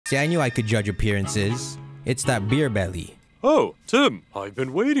See, I knew I could judge appearances. It's that beer belly. Oh, Tim, I've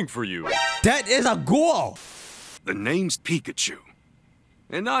been waiting for you. That is a ghoul! The name's Pikachu.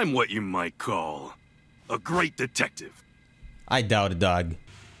 And I'm what you might call a great detective. I doubt it, dog.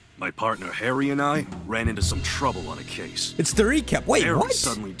 My partner Harry and I ran into some trouble on a case. It's the recap. Wait, Harry what?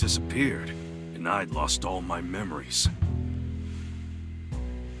 suddenly disappeared, and I'd lost all my memories.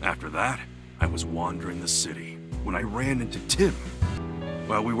 After that, I was wandering the city when I ran into Tim.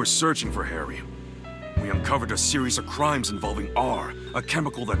 While we were searching for Harry, we uncovered a series of crimes involving R, a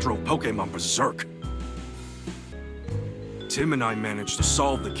chemical that drove Pokémon berserk. Tim and I managed to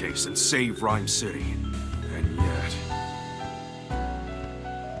solve the case and save Rhyme City. And yet...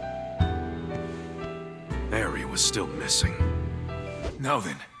 Harry was still missing. Now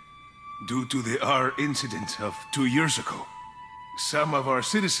then, due to the R incident of 2 years ago, some of our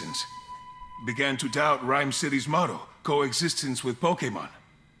citizens began to doubt Rhyme City's motto, coexistence with Pokémon.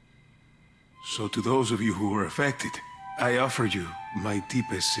 So to those of you who were affected, I offer you my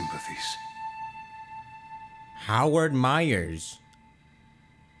deepest sympathies. Howard Myers.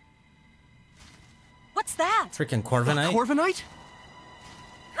 What's that? Freaking Corviknight. Corviknight?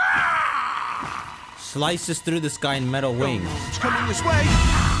 Slices through the sky in metal wings. It's coming this way!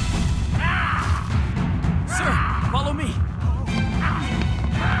 Sir, follow me.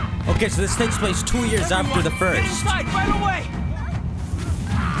 Okay, so this takes place 2 years after the Get first. inside right away.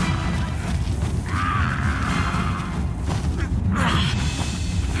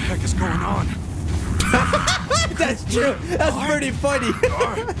 What the heck is going on? That's true. That's pretty funny.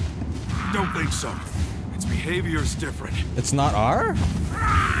 Don't think so. Its behavior's different. It's not R?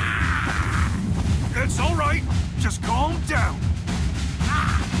 It's all right. Just calm down.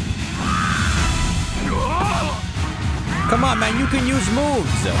 Come on, man. You can use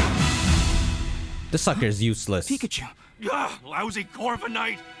moves. The sucker's useless. Pikachu. Lousy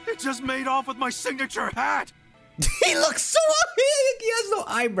Corviknight. It just made off with my signature hat. He looks so... He has no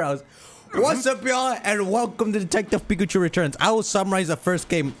eyebrows. What's up, y'all? And welcome to Detective Pikachu Returns. I will summarize the first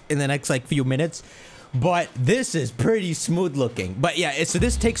game in the next, few minutes. But this is pretty smooth looking. But yeah, so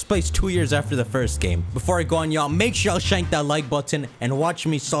this takes place 2 years after the first game. Before I go on, y'all, make sure y'all shank that like button and watch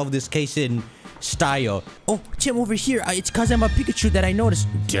me solve this case in style. Oh, Tim, over here. It's because I'm a Pikachu that I noticed.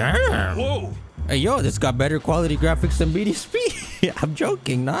 Damn. Whoa. Hey, yo, this got better quality graphics than BDSP. I'm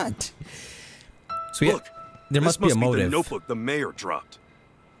joking, not. So yeah, Look, there must be a motive. The notebook the mayor dropped.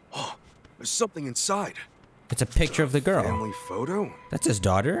 Oh, there's something inside. It's a picture of the girl. Family photo? That's his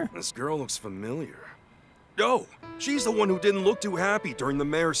daughter? This girl looks familiar. No, she's the one who didn't look too happy during the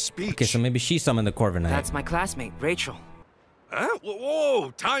mayor's speech. Okay, so maybe she summoned the Corviknight. That's my classmate, Rachel. Huh?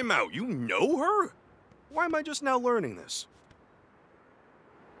 Whoa, time out. You know her? Why am I just now learning this?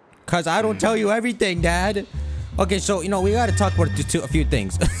 Cause I don't tell you everything, Dad. Okay, so, we gotta talk about a few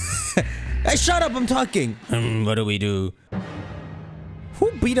things. Hey, shut up, I'm talking. What do we do?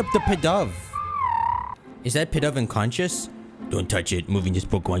 Who beat up the Pidove? Is that Pidove unconscious? Don't touch it. Moving this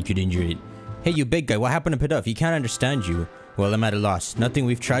Pokemon could injure it. Hey, you big guy, what happened to Pidove? He can't understand you. Well, I'm at a loss. Nothing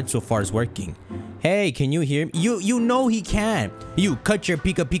we've tried so far is working. Hey, can you hear me? You know he can't. You, cut your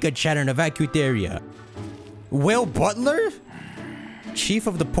Pika chatter and evacuate the area. Will Butler? Chief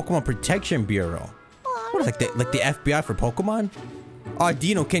of the Pokemon Protection Bureau. What is like the FBI for Pokemon? Oh,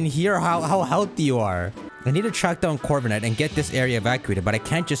 Dino, can hear how healthy you are. I need to track down Corviknight and get this area evacuated, but I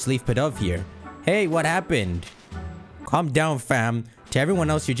can't just leave Pidove here. Hey, what happened? Calm down, fam. To everyone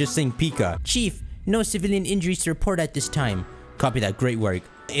else, you're just saying Pika. Chief, no civilian injuries to report at this time. Copy that. Great work.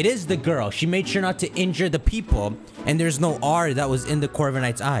 It is the girl. She made sure not to injure the people, and there's no R that was in the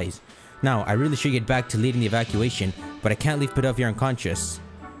Corviknight's eyes. Now, I really should get back to leading the evacuation, but I can't leave Pidove here unconscious.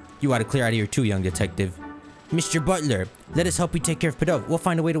 You ought to clear out of here too, young detective. Mr. Butler, let us help you take care of Pidove. We'll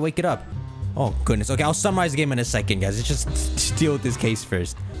find a way to wake it up. Oh, goodness. Okay, I'll summarize the game in a second, guys. Let's just deal with this case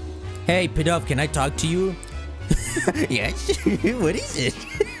first. Hey, Pidove, can I talk to you? Yes? What is it?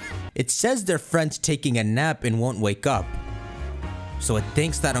 It says their friend's taking a nap and won't wake up. So it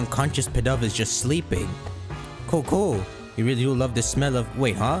thinks that unconscious Pidove is just sleeping. Cool. You really do love the smell of...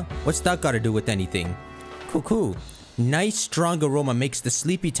 Wait, huh? What's that got to do with anything? Cool. Nice, strong aroma makes the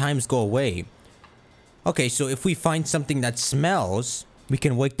sleepy times go away. Okay, so if we find something that smells, we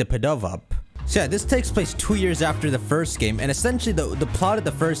can wake the Pidove up. So yeah, this takes place 2 years after the first game, and essentially the plot of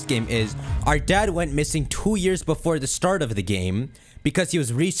the first game is our dad went missing 2 years before the start of the game because he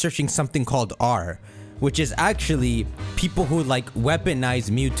was researching something called R, which is actually people who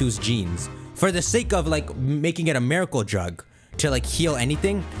weaponize Mewtwo's genes for the sake of making it a miracle drug. to like heal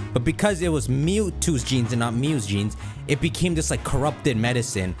anything, but because it was Mewtwo's genes and not Mew's genes, it became this like corrupted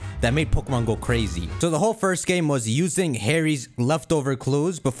medicine that made Pokemon go crazy. So the whole first game was using Harry's leftover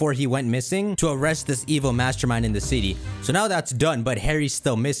clues before he went missing to arrest this evil mastermind in the city. So now that's done, but Harry's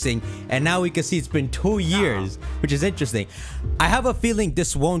still missing, and now we can see it's been 2 years, which is interesting. I have a feeling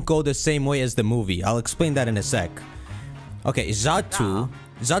this won't go the same way as the movie. I'll explain that in a sec. Okay, Xatu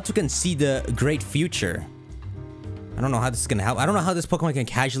can see the great future. I don't know how this is gonna help. I don't know how this Pokemon can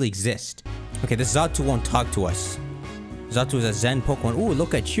casually exist. Okay, this Xatu won't talk to us. Xatu is a Zen Pokemon. Ooh,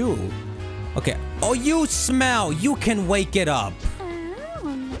 look at you. Okay. Oh, you smell. You can wake it up.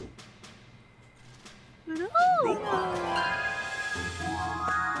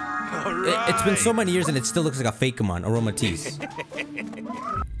 It's been so many years and it still looks like a Fakemon, Aromatisse.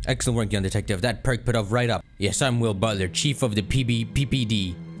 Excellent work, young detective. That perk put up right up. Yes, I'm Will Butler, chief of the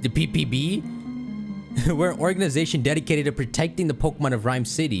PPD. The PPB? We're an organization dedicated to protecting the Pokemon of Rhyme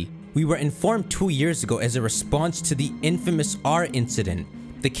City. We were informed 2 years ago as a response to the infamous R incident,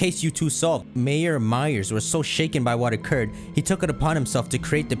 the case you two solved. Mayor Myers was so shaken by what occurred, he took it upon himself to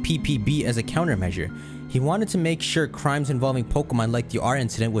create the PPB as a countermeasure. He wanted to make sure crimes involving Pokemon like the R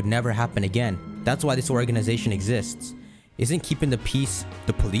incident would never happen again. That's why this organization exists. Isn't keeping the peace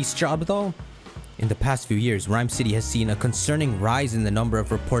the police job though? In the past few years, Rhyme City has seen a concerning rise in the number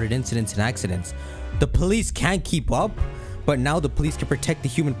of reported incidents and accidents. The police can't keep up, but now the police can protect the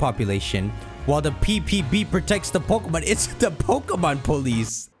human population, while the PPB protects the Pokemon. It's the Pokemon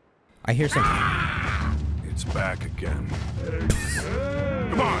police. I hear something. It's back again.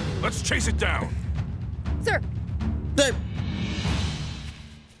 Come on, let's chase it down. Sir.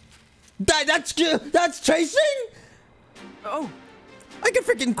 That's chasing? Oh. I can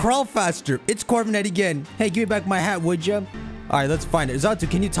freaking crawl faster. It's Corviknight again. Hey, give me back my hat, would ya? Alright, let's find it. Xatu,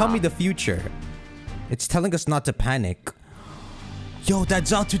 can you tell me the future? It's telling us not to panic. Yo, that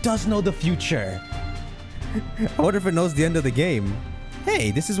Xatu does know the future. I wonder if it knows the end of the game.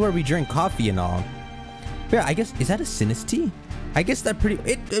 Hey, this is where we drink coffee and all. Yeah, I guess, is that a Sinistea? I guess that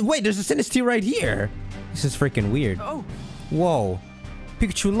wait, there's a Sinistea right here. This is freaking weird. Oh. Whoa.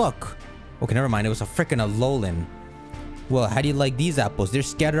 Pikachu, look. Okay, never mind. It was a freaking Alolan. Well, how do you like these apples? They're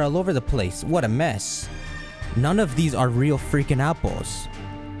scattered all over the place. What a mess. None of these are real freaking apples.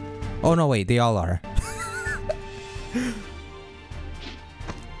 Oh, no, wait. They all are.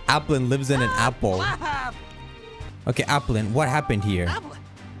 Applin lives in an apple. Okay, Applin, what happened here?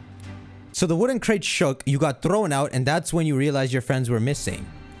 So the wooden crate shook, you got thrown out, and that's when you realized your friends were missing.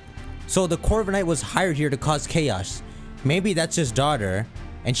 So the Corviknight was hired here to cause chaos. Maybe that's his daughter,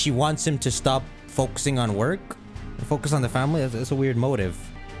 and she wants him to stop focusing on work? Focus on the family? That's a weird motive.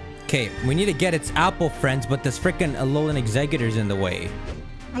 Okay, we need to get its apple friends, but this freaking Alolan Executor's in the way.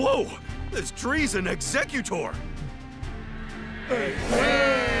 Whoa! This tree's an executor!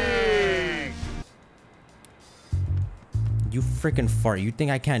 Hey! You freaking fart. You think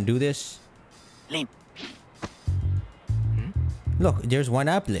I can't do this? Look, there's one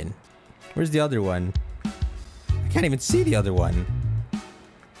Applin. Where's the other one? I can't even see the other one.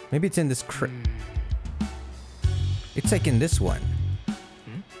 Maybe it's in this crate. It's like in this one.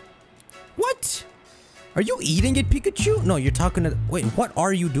 What? Are you eating it, Pikachu? No, you're talking to... Wait, what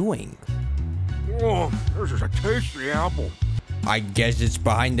are you doing? Oh, this is a tasty apple. I guess it's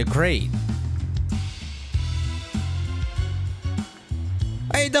behind the crate.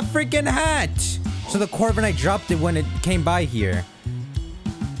 Hey, the freaking hat! So the Corviknight dropped it when it came by here.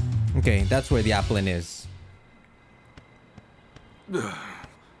 Okay, that's where the Applin is.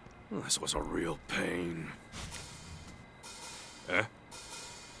 This was a real pain. Eh?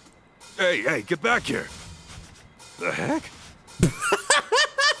 Hey, get back here! The heck?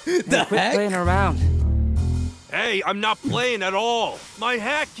 Quit playing around. Hey, I'm not playing at all! My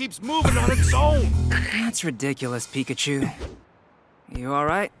hat keeps moving on its own! That's ridiculous, Pikachu. You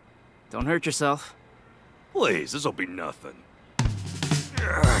alright? Don't hurt yourself. Please, this'll be nothing.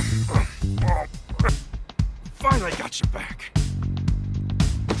 Finally got you back.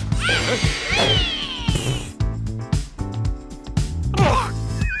 The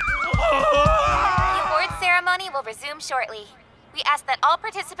award ceremony will resume shortly. We ask that all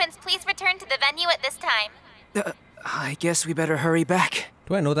participants please return to the venue at this time. I guess we better hurry back.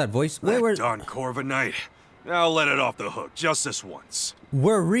 Do I know that voice? Where Done, Corviknight. I'll let it off the hook just this once.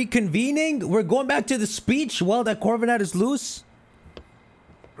 We're reconvening? We're going back to the speech while that Corviknight is loose?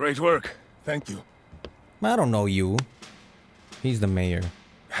 Great work. Thank you. I don't know you. He's the mayor.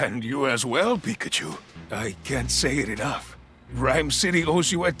 And you as well, Pikachu. I can't say it enough. Rhyme City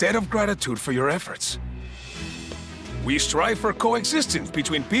owes you a debt of gratitude for your efforts. We strive for coexistence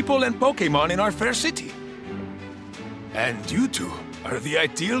between people and Pokémon in our fair city. And you two are the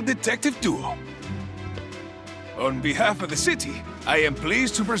ideal detective duo. On behalf of the city, I am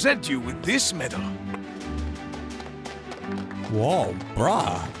pleased to present you with this medal. Whoa,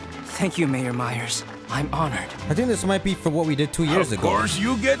 bruh. Thank you, Mayor Myers. I'm honored. I think this might be for what we did 2 years ago. Of course,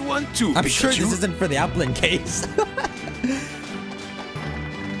 you get one too, I'm Pikachu. sure this isn't for the Applin case.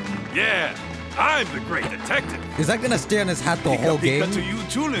 Yeah, I'm the great detective. Is that gonna stay on his hat the whole game? Pika to you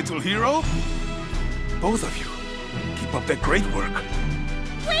too, little hero. Both of you, keep up that great work.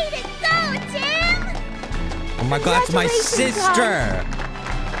 Way to go, Tim! Oh my god, it's my sister!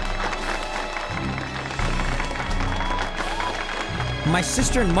 My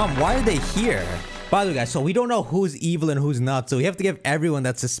sister and mom, why are they here? By the way, guys, so we don't know who's evil and who's not, so we have to give everyone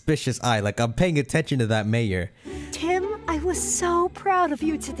that suspicious eye. Like, I'm paying attention to that mayor. Tim, I was so proud of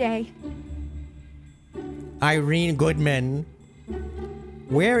you today. Irene Goodman.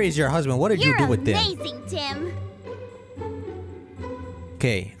 Where is your husband? What did you do with him? You're amazing, Tim.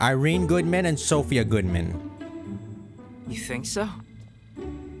 Okay, Irene Goodman and Sophia Goodman. You think so?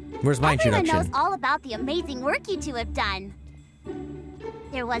 Where's my Everyone introduction? knows all about the amazing work you two have done.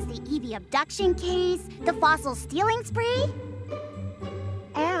 There was the Evie abduction case, the fossil stealing spree.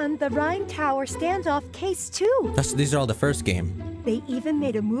 And the Rhine Tower standoff case, too. These are all the first game. They even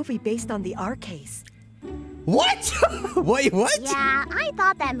made a movie based on the R case. What? Wait, what? Yeah, I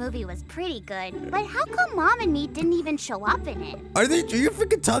thought that movie was pretty good. But how come Mom and me didn't even show up in it? Are you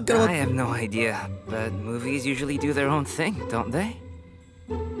freaking talking about? I have no idea, but movies usually do their own thing, don't they?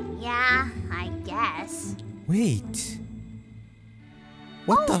 Yeah, I guess. Wait.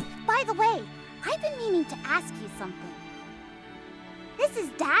 What the? By the way, I've been meaning to ask you something. This is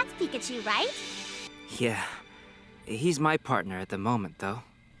Dad's Pikachu, right? Yeah. He's my partner at the moment, though.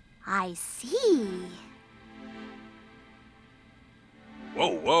 I see.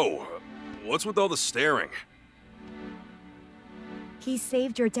 Whoa, whoa. What's with all the staring? He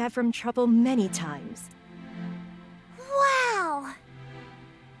saved your dad from trouble many times. Wow!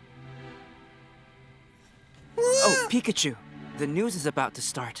 Oh, Pikachu. The news is about to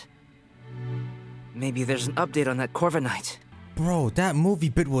start. Maybe there's an update on that Corviknight. Bro, that movie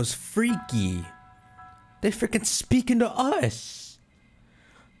bit was freaky. They're freaking speaking to us.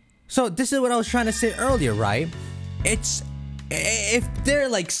 So this is what I was trying to say earlier, right? If they're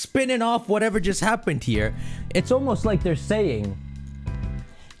like spinning off whatever just happened here, it's almost like they're saying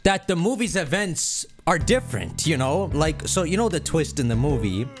that the movie's events are different, you know? Like, so you know the twist in the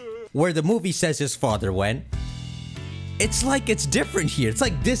movie where the movie says his father went? It's like it's different here. It's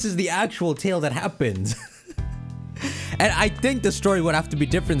like this is the actual tale that happens. And I think the story would have to be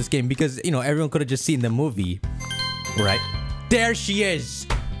different in this game because, you know, everyone could have just seen the movie. Right? There she is!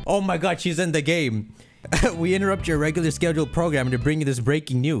 Oh my god, she's in the game. We interrupt your regular scheduled program to bring you this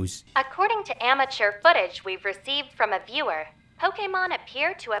breaking news. According to amateur footage we've received from a viewer, Pokémon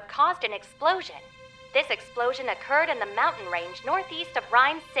appear to have caused an explosion. This explosion occurred in the mountain range northeast of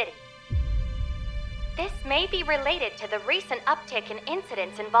Rhine City. This may be related to the recent uptick in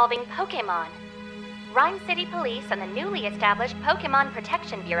incidents involving Pokémon. Rhine City Police and the newly established Pokémon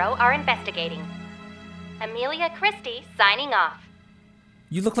Protection Bureau are investigating. Amelia Christie signing off.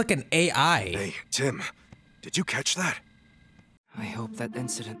 You look like an AI. Hey, Tim, did you catch that? I hope that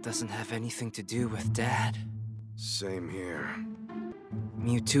incident doesn't have anything to do with Dad. Same here.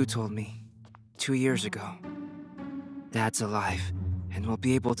 Mewtwo told me 2 years ago. Dad's alive, and we'll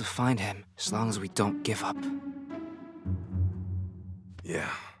be able to find him as long as we don't give up. Yeah,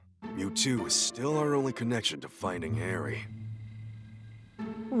 Mewtwo is still our only connection to finding Harry.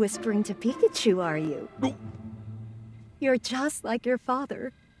 Whispering to Pikachu, are you? Oh. You're just like your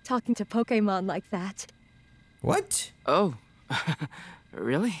father, talking to Pokémon like that. What? Oh,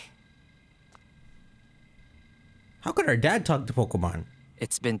 really? How could our dad talk to Pokemon?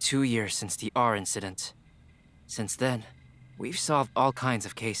 It's been 2 years since the R incident. Since then, we've solved all kinds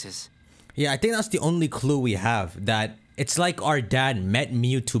of cases. Yeah, I think that's the only clue we have, that it's like our dad met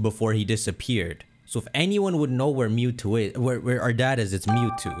Mewtwo before he disappeared. So if anyone would know where Mewtwo is, where our dad is, it's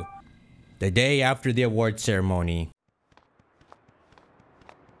Mewtwo. The day after the award ceremony.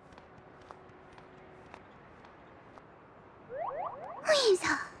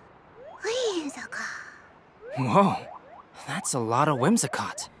 Whoa, that's a lot of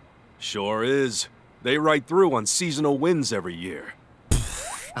Whimsicott. Sure is. They ride through on seasonal winds every year.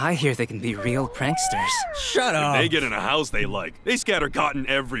 I hear they can be real pranksters. Shut up! They get in a house they like. They scatter cotton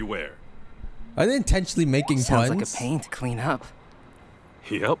everywhere. Are they intentionally making Sounds puns? like a pain to clean up.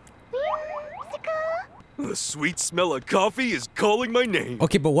 Yep. The sweet smell of coffee is calling my name.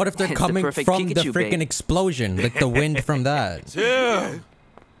 Okay, but what if they're It's the coming perfect from the Pikachu, freaking babe. explosion? Like the wind from that? Tim!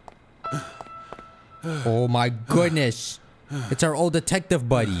 Oh my goodness. It's our old detective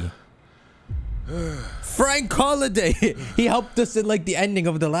buddy. Frank Holiday. He helped us in like the ending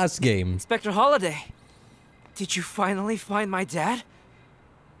of the last game. Inspector Holiday, did you finally find my dad?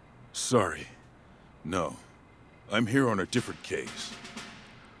 Sorry. No. I'm here on a different case.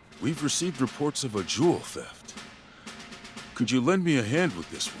 We've received reports of a jewel theft. Could you lend me a hand with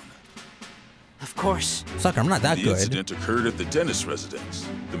this one? Of course. Sucker, I'm not that The good. incident occurred at the dentist residence,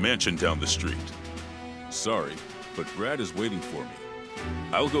 the mansion down the street. Sorry, but Brad is waiting for me.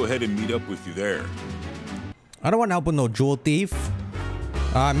 I'll go ahead and meet up with you there. I don't want to help with no jewel thief.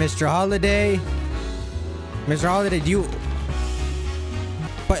 Mr. Holiday. Mr. Holiday, do you...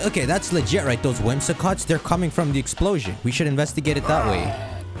 But okay, that's legit, right? Those Whimsicots, they're coming from the explosion. We should investigate it that way.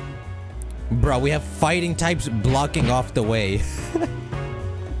 Bro, we have fighting types blocking off the way.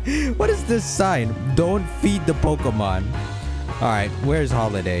 What is this sign? Don't feed the Pokemon. Alright, where's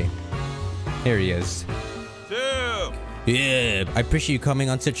Holiday? Here he is. Tim! Yeah, I appreciate you coming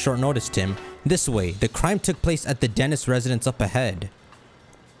on such short notice, Tim. This way, the crime took place at the dentist residence up ahead.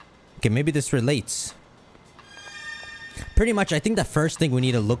 Okay, maybe this relates. Pretty much, I think the first thing we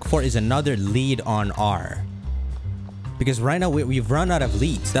need to look for is another lead on R. Because right now, we've run out of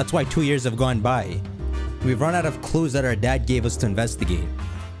leads. That's why 2 years have gone by. We've run out of clues that our dad gave us to investigate.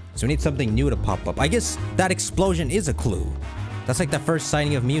 So we need something new to pop up. I guess that explosion is a clue. That's like the first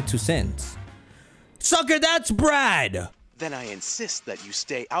sighting of Mewtwo since. Sucker, that's Brad! Then I insist that you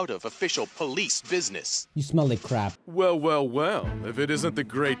stay out of official police business. You smell like crap. Well, well, well, if it isn't the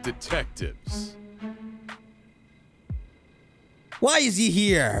great detectives. Why is he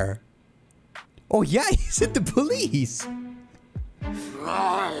here? Oh yeah, he's at the police.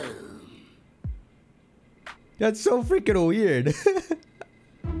 That's so freaking weird.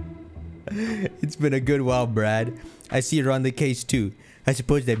 It's been a good while, Brad. I see you're on the case too. I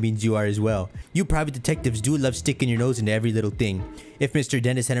suppose that means you are as well. You private detectives do love sticking your nose into every little thing. If Mr.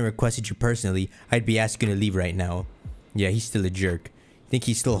 Dennis hadn't requested you personally, I'd be asking to leave right now. Yeah, he's still a jerk. Think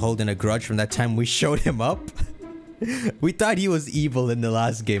he's still holding a grudge from that time we showed him up? We thought he was evil in the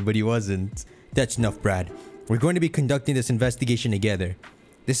last game, but he wasn't. That's enough, Brad. We're going to be conducting this investigation together.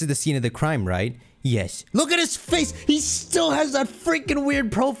 This is the scene of the crime, right? Yes. Look at his face! He still has that freaking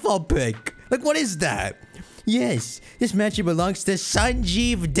weird profile pic! Like, what is that? Yes, this mansion belongs to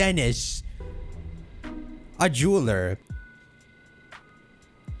Sanjeev Dennis. A jeweler.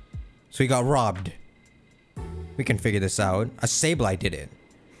 So he got robbed. We can figure this out. A Sableye did it.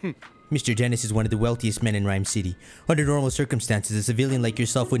 Mr. Dennis is one of the wealthiest men in Rhyme City. Under normal circumstances, a civilian like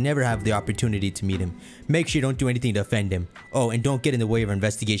yourself would never have the opportunity to meet him. Make sure you don't do anything to offend him. Oh, and don't get in the way of our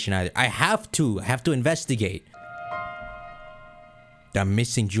investigation either. I have to investigate. The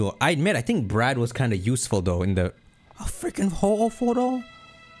missing jewel. I admit, I think Brad was kind of useful though in the... A freaking whole photo?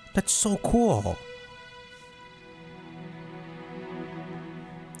 That's so cool.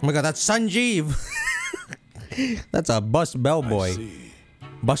 Oh my god, that's Sanjeev. That's a bus bellboy.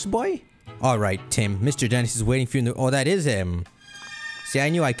 Bus boy? Alright, Tim. Mr. Dennis is waiting for you in the... Oh, that is him. See, I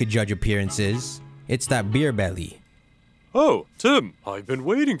knew I could judge appearances. It's that beer belly. Oh, Tim, I've been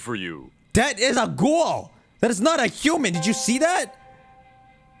waiting for you. That is a ghoul! That is not a human! Did you see that?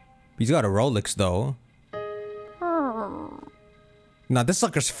 He's got a Rolex, though. Nah, this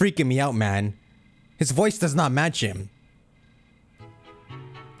sucker's freaking me out, man. His voice does not match him.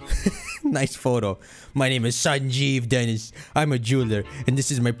 Nice photo. My name is Sanjeev Dennis. I'm a jeweler, and this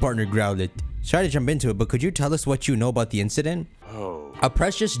is my partner Growlet. Sorry to jump into it, but could you tell us what you know about the incident? Oh. A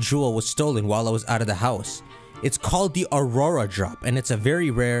precious jewel was stolen while I was out of the house. It's called the Aurora Drop, and it's a very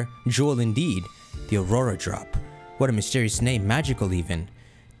rare jewel indeed. The Aurora Drop. What a mysterious name, magical even.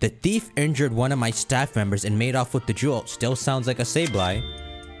 The thief injured one of my staff members and made off with the jewel. Still sounds like a Sableye.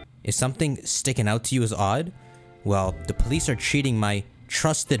 Is something sticking out to you as odd? Well, the police are treating my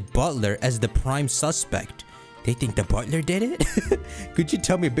trusted butler as the prime suspect. They think the butler did it? Could you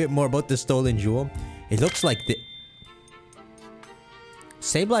tell me a bit more about the stolen jewel? It looks like the...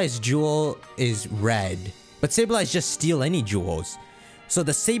 Sableye's jewel is red, but Sableyes just steal any jewels. So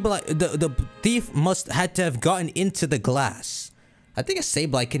the Sableye, the thief had to have gotten into the glass. I think a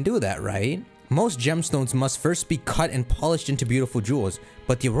Sableye can do that, right? Most gemstones must first be cut and polished into beautiful jewels,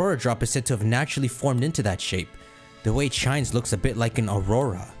 but the Aurora Drop is said to have naturally formed into that shape. The way it shines looks a bit like an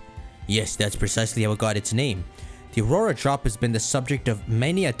aurora. Yes, that's precisely how it got its name. The Aurora Drop has been the subject of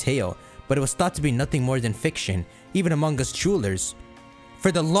many a tale, but it was thought to be nothing more than fiction, even among us jewelers.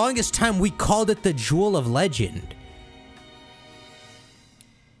 For the longest time, we called it the Jewel of Legend.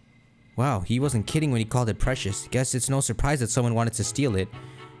 Wow, he wasn't kidding when he called it precious. Guess it's no surprise that someone wanted to steal it.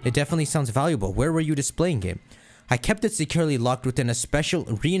 It definitely sounds valuable. Where were you displaying it? I kept it securely locked within a special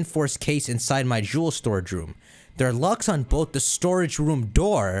reinforced case inside my jewel storage room. There are locks on both the storage room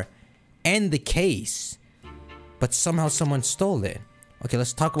door and the case. But somehow someone stole it. Okay,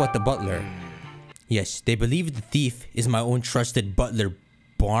 let's talk about the butler. Yes, they believe the thief is my own trusted butler,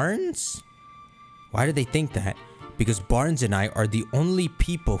 Barnes? Why do they think that? Because Barnes and I are the only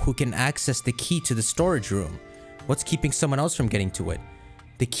people who can access the key to the storage room. What's keeping someone else from getting to it?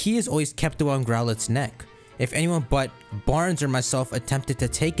 The key is always kept around Growlett's neck. If anyone but Barnes or myself attempted to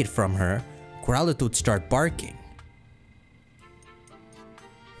take it from her, Growlett would start barking.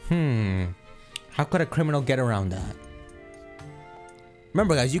 How could a criminal get around that?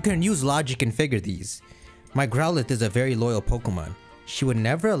 Remember guys, you can use logic and figure these. My Growlett is a very loyal Pokemon. She would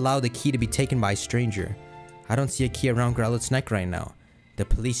never allow the key to be taken by a stranger. I don't see a key around Growlett's neck right now. The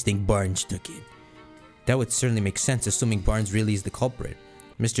police think Barnes took it. That would certainly make sense, assuming Barnes really is the culprit.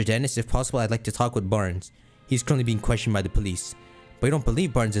 Mr. Dennis, if possible, I'd like to talk with Barnes. He's currently being questioned by the police. But you don't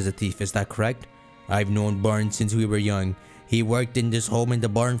believe Barnes is a thief, is that correct? I've known Barnes since we were young. He worked in this home in the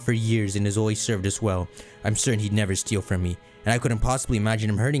barn for years and has always served us well. I'm certain he'd never steal from me, and I couldn't possibly imagine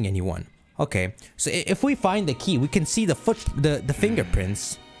him hurting anyone. Okay, so if we find the key, we can see the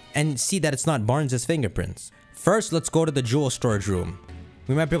fingerprints and see that it's not Barnes' fingerprints. First, let's go to the jewel storage room.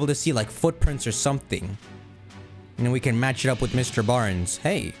 We might be able to see like footprints or something. And then we can match it up with Mr. Barnes.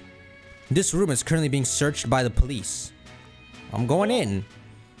 Hey, this room is currently being searched by the police. I'm going in.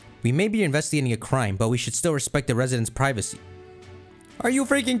 We may be investigating a crime, but we should still respect the residents' privacy. Are you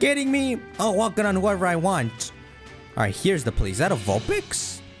freaking kidding me? I'll walk in on whoever I want. Alright, here's the police. Is that a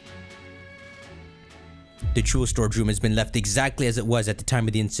Vulpix? The jewel storage room has been left exactly as it was at the time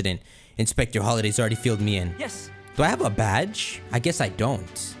of the incident. Inspector Holliday's already filled me in. Yes. Do I have a badge? I guess I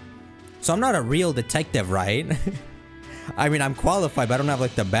don't. So I'm not a real detective, right? I mean, I'm qualified, but I don't have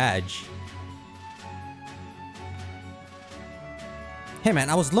like the badge. Hey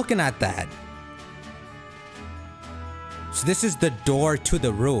man, I was looking at that. So this is the door to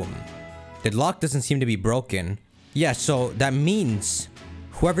the room. The lock doesn't seem to be broken. Yeah, so that means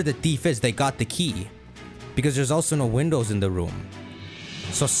whoever the thief is, they got the key. Because there's also no windows in the room.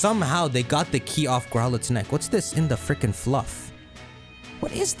 So somehow they got the key off Growlett's neck. What's this in the freaking fluff?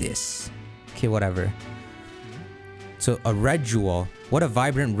 What is this? Okay, whatever. So a red jewel. What a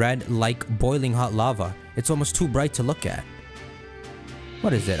vibrant red like boiling hot lava. It's almost too bright to look at.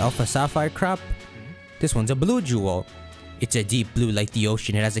 What is it? Alpha sapphire crap? This one's a blue jewel. It's a deep blue like the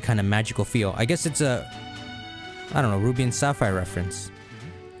ocean. It has a kind of magical feel. I guess it's a, I don't know, ruby and sapphire reference.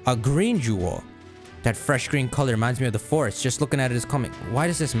 A green jewel. That fresh green color reminds me of the forest. Just looking at it is coming. Why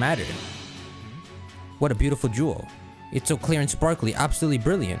does this matter? What a beautiful jewel. It's so clear and sparkly. Absolutely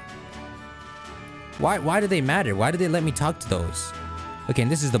brilliant. Why do they matter? Why do they let me talk to those? Okay,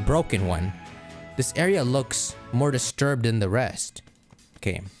 and this is the broken one. This area looks more disturbed than the rest.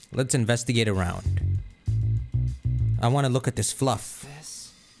 Okay, let's investigate around. I want to look at this fluff.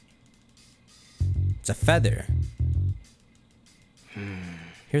 It's a feather.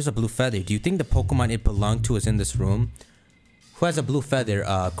 Here's a blue feather. Do you think the Pokemon it belonged to is in this room? Who has a blue feather?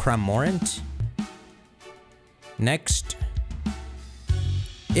 Cramorant? Next.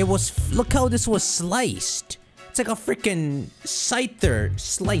 It was... Look how this was sliced. It's like a freaking scyther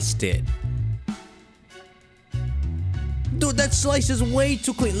sliced it. Dude, that slice is way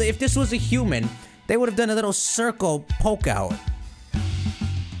too clean. If this was a human, they would have done a little circle poke out.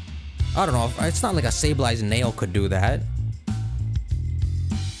 I don't know. It's not like a Sableye's nail could do that.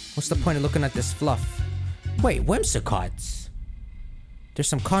 What's the point of looking at this fluff? Wait, Whimsicots. There's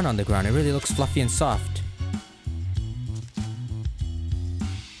some cotton on the ground. It really looks fluffy and soft.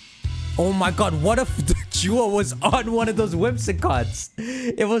 Oh my god, what if the jewel was on one of those Whimsicots?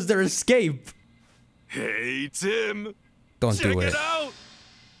 It was their escape. Hey, Tim. Don't do it. Check it out.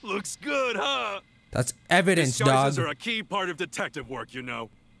 Looks good, huh? That's evidence, Disguises dog. are a key part of detective work, you know.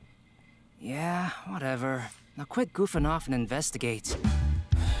 Yeah, whatever. Now quit goofing off and investigate.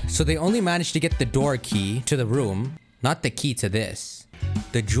 So they only managed to get the door key to the room, not the key to this.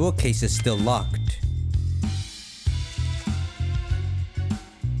 The jewel case is still locked.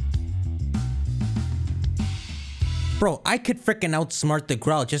 Bro, I could freaking outsmart the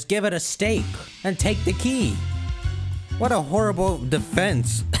Growl. Just give it a stake and take the key. What a horrible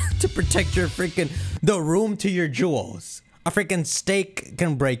defense to protect your freaking... the room to your jewels. A freaking stake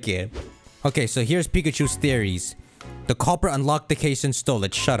can break it. Okay, so here's Pikachu's theories. The culprit unlocked the case and stole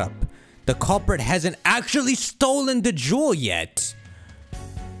it. Shut up. The culprit hasn't actually stolen the jewel yet.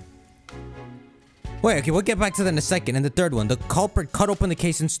 Wait, okay, we'll get back to that in a second. And the third one, the culprit cut open the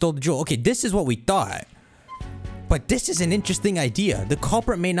case and stole the jewel. Okay, this is what we thought. But this is an interesting idea. The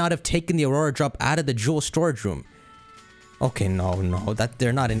culprit may not have taken the Aurora drop out of the jewel storage room. Okay, no.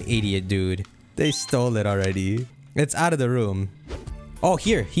 They're not an idiot, dude. They stole it already. It's out of the room. Oh,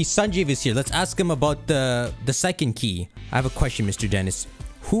 here. Sanjeev is here. Let's ask him about the second key. I have a question, Mr. Dennis.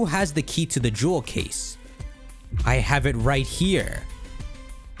 Who has the key to the jewel case? I have it right here.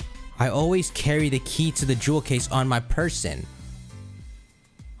 I always carry the key to the jewel case on my person.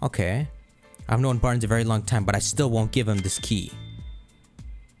 Okay. I've known Barnes a very long time, but I still won't give him this key.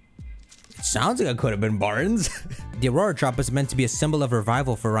 It sounds like it could have been Barnes. The Aurora Drop is meant to be a symbol of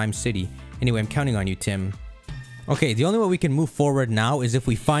revival for Rhyme City. Anyway, I'm counting on you, Tim. Okay, the only way we can move forward now is if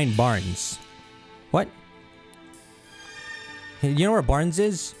we find Barnes. What? You know where Barnes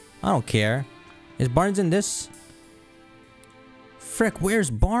is? I don't care. Is Barnes in this? Frick, where's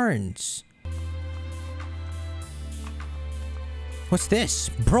Barnes? What's this?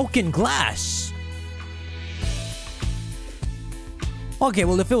 Broken glass! Okay,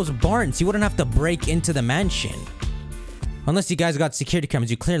 well if it was Barnes, he wouldn't have to break into the mansion. Unless you guys got security cameras,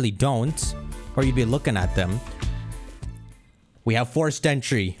 you clearly don't. Or you'd be looking at them. We have forced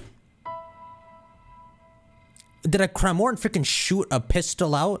entry. Did a Cramorant freaking shoot a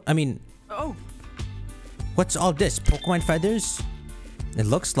pistol out? I mean... Oh! What's all this? Pokemon feathers? It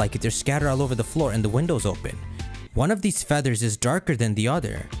looks like it. They're scattered all over the floor and the window's open. One of these feathers is darker than the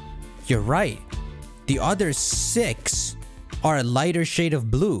other. You're right. The other 6 are a lighter shade of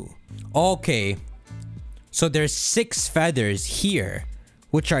blue. Okay. So there's 6 feathers here,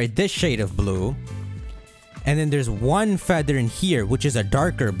 which are this shade of blue. And then there's 1 feather in here, which is a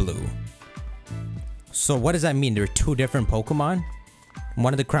darker blue. So what does that mean? There are 2 different Pokemon?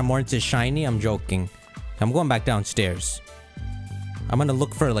 One of the Cramorants is shiny? I'm joking. I'm going back downstairs. I'm gonna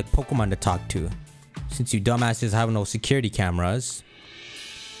look for like Pokemon to talk to. Since you dumbasses have no security cameras.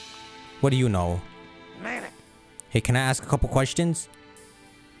 What do you know? Hey, can I ask a couple questions?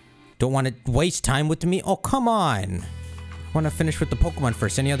 Don't want to waste time with me? Oh, come on. I want to finish with the Pokemon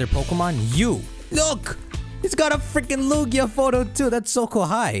first. Any other Pokemon? You! Look! He's got a freaking Lugia photo too. That's so cool.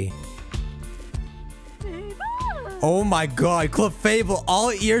 Hi. Oh my god, Clefable,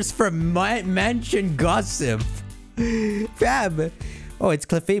 all ears for mansion gossip. Fab. Oh, it's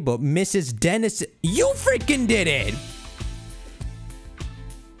Clefable. Mrs. Dennis. You freaking did it!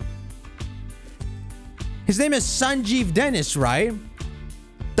 His name is Sanjeev Dennis, right?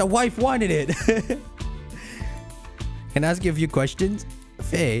 The wife wanted it. Can I ask you a few questions?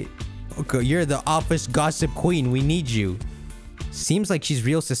 Faye. Okay, you're the office gossip queen. We need you. Seems like she's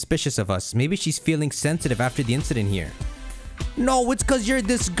real suspicious of us. Maybe she's feeling sensitive after the incident here. No, it's because you're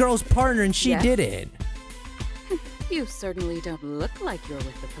this girl's partner and she did it. You certainly don't look like you're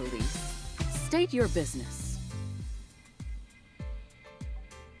with the police. State your business.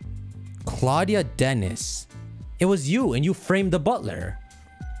 Claudia Dennis. It was you and you framed the butler.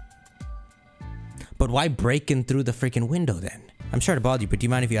 But why break in through the freaking window then? I'm sorry to bother you, but do you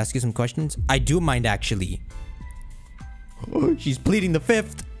mind if you ask you some questions? I do mind actually. Oh, she's pleading the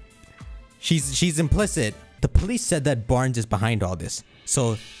fifth. She's implicit. The police said that Barnes is behind all this,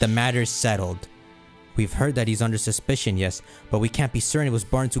 so the matter's settled. We've heard that he's under suspicion, yes, but we can't be certain it was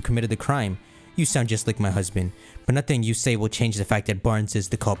Barnes who committed the crime. You sound just like my husband, but nothing you say will change the fact that Barnes is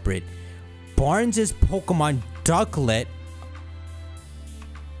the culprit. Barnes' Pokemon Ducklet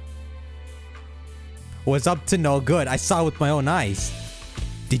was up to no good. I saw it with my own eyes.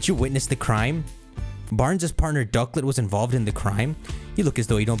 Did you witness the crime? Barnes' partner Ducklet was involved in the crime? You look as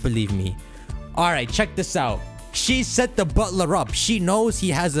though you don't believe me. Alright, check this out. She set the butler up. She knows he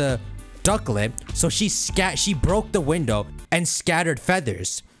has a Ducklet, so she broke the window and scattered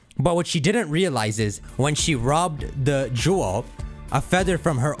feathers. But what she didn't realize is when she robbed the jewel, a feather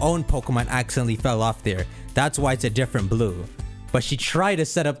from her own Pokemon accidentally fell off there. That's why it's a different blue. But she tried to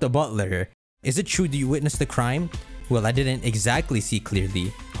set up the butler. Is it true that you witnessed the crime? Well, I didn't exactly see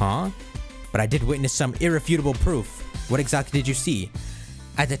clearly. Huh? But I did witness some irrefutable proof. What exactly did you see?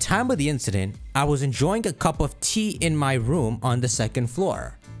 At the time of the incident, I was enjoying a cup of tea in my room on the 2nd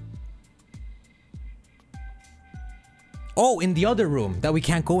floor. Oh, in the other room that we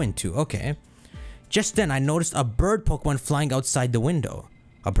can't go into. Okay. Just then, I noticed a bird Pokemon flying outside the window.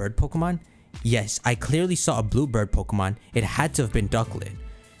 A bird Pokemon? Yes, I clearly saw a blue bird Pokemon. It had to have been Ducklet.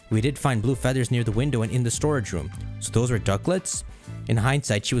 We did find blue feathers near the window and in the storage room. So those were Ducklets? In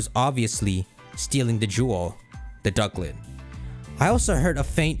hindsight, she was obviously stealing the jewel, the Ducklet. I also heard a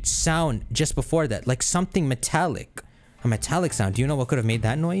faint sound just before that, like something metallic. A metallic sound. Do you know what could have made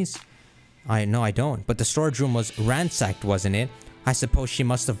that noise? No, I don't. But the storage room was ransacked, wasn't it? I suppose she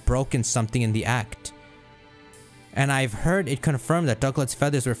must have broken something in the act. And I've heard it confirmed that Ducklet's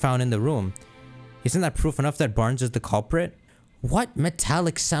feathers were found in the room. Isn't that proof enough that Barnes is the culprit? What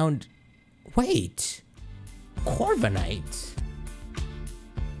metallic sound? Wait. Corviknight.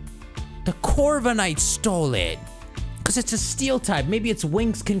 The Corviknight stole it. Because it's a steel type. Maybe its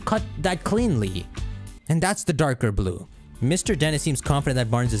wings can cut that cleanly. And that's the darker blue. Mr. Dennis seems confident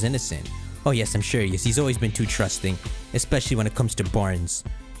that Barnes is innocent. Oh yes, I'm sure he is. He's always been too trusting. Especially when it comes to Barnes.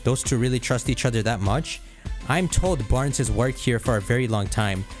 Those two really trust each other that much? I'm told Barnes has worked here for a very long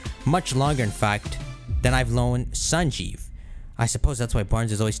time. Much longer, in fact, than I've known Sanjeev. I suppose that's why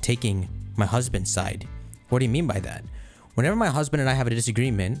Barnes is always taking my husband's side. What do you mean by that? Whenever my husband and I have a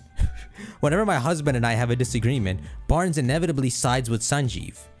disagreement, Barnes inevitably sides with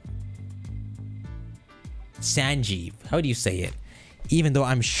Sanjeev. Sanjeev, how do you say it? Even though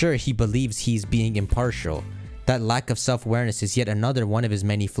I'm sure he believes he's being impartial. That lack of self-awareness is yet another one of his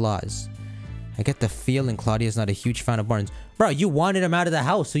many flaws. I get the feeling Claudia's not a huge fan of Barnes. Bro, you wanted him out of the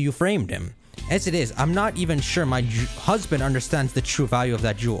house, so you framed him. As it is, I'm not even sure my husband understands the true value of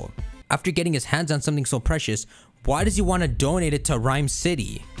that jewel. After getting his hands on something so precious, why does he want to donate it to Rhyme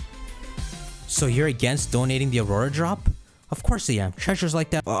City? So you're against donating the Aurora Drop? Of course I am. Treasures like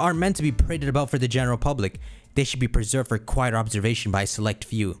that aren't meant to be paraded about for the general public. They should be preserved for quiet observation by a select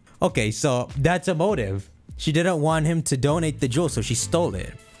few. Okay, so that's a motive. She didn't want him to donate the jewel, so she stole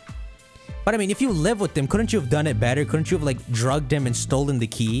it. But I mean, if you live with him, couldn't you have done it better? Couldn't you have like drugged him and stolen the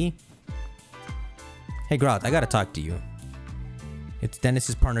key? Hey Growlithe, I gotta talk to you. It's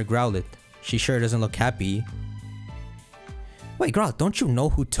Dennis's partner Growlithe. She sure doesn't look happy. Wait, Growlithe, don't you know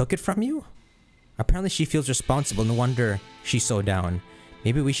who took it from you? Apparently she feels responsible, no wonder she's so down.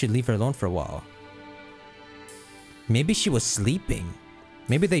 Maybe we should leave her alone for a while. Maybe she was sleeping.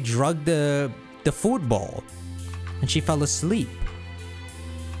 Maybe they drugged the food bowl and she fell asleep.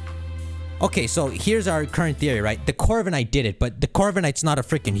 Okay, so here's our current theory, right? The Corviknight did it, but the Corviknight's not a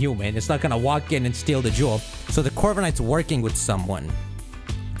freaking human. It's not gonna walk in and steal the jewel. So the Corviknight's working with someone.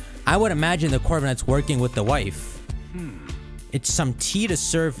 I would imagine the Corviknight's working with the wife. It's some tea to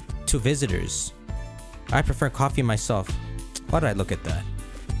serve to visitors. I prefer coffee myself. Why did I look at that?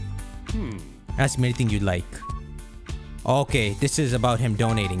 Ask me anything you'd like. Okay, this is about him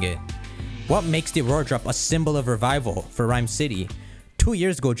donating it. What makes the Aurora Drop a symbol of revival for Rhyme City? 2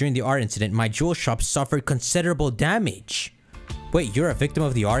 years ago during the R incident, my jewel shop suffered considerable damage. Wait, you're a victim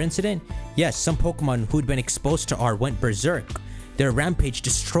of the R incident? Yes, some Pokemon who'd been exposed to R went berserk. Their rampage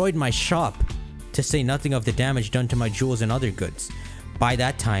destroyed my shop, to say nothing of the damage done to my jewels and other goods. By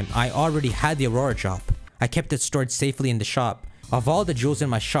that time, I already had the Aurora Drop. I kept it stored safely in the shop. Of all the jewels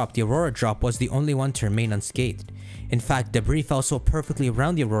in my shop, the Aurora Drop was the only one to remain unscathed. In fact, debris fell so perfectly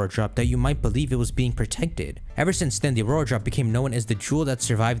around the Aurora Drop that you might believe it was being protected. Ever since then, the Aurora Drop became known as the jewel that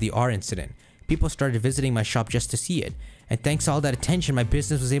survived the R incident. People started visiting my shop just to see it, and thanks to all that attention, my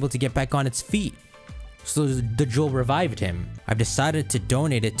business was able to get back on its feet. So the jewel revived him. I've decided to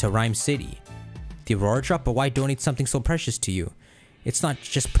donate it to Rhyme City. The Aurora Drop, but why donate something so precious to you? It's not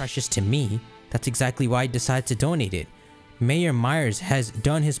just precious to me. That's exactly why I decided to donate it. Mayor Myers has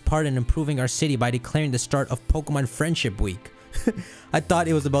done his part in improving our city by declaring the start of Pokemon Friendship Week. I thought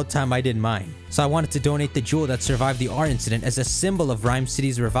it was about time I did mine. So I wanted to donate the jewel that survived the R incident as a symbol of Rhyme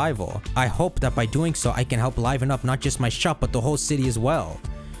City's revival. I hope that by doing so, I can help liven up not just my shop, but the whole city as well.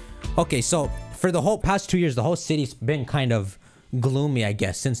 Okay, so for the whole past 2 years, the whole city's been kind of gloomy, I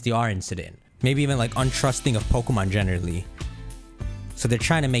guess, since the R incident. Maybe even like untrusting of Pokemon generally. So they're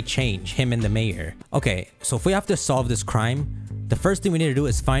trying to make change, him and the mayor. Okay, so if we have to solve this crime, the first thing we need to do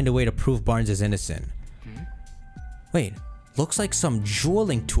is find a way to prove Barnes is innocent. Wait, looks like some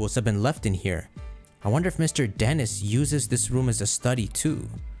jeweling tools have been left in here. I wonder if Mr. Dennis uses this room as a study too.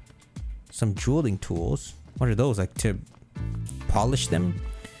 Some jeweling tools. What are those, like to polish them?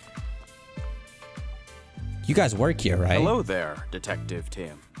 You guys work here, right? Hello there, Detective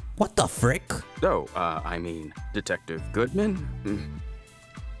Tim. What the frick? Oh, I mean, Detective Goodman?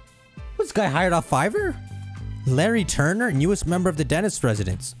 This guy hired off Fiverr? Larry Turner, newest member of the Dennis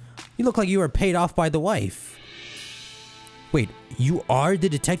residence. You look like you were paid off by the wife. Wait, you are the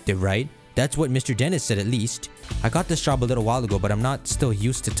detective, right? That's what Mr. Dennis said at least. I got this job a little while ago, but I'm not still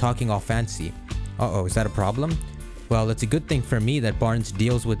used to talking all fancy. Uh-oh, is that a problem? Well, it's a good thing for me that Barnes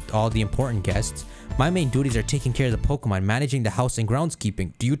deals with all the important guests. My main duties are taking care of the Pokemon, managing the house, and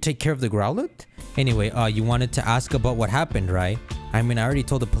groundskeeping. Do you take care of the Growlithe? Anyway, you wanted to ask about what happened, right? I mean, I already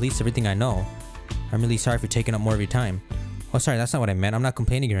told the police everything I know. I'm really sorry for taking up more of your time. Oh, sorry, that's not what I meant. I'm not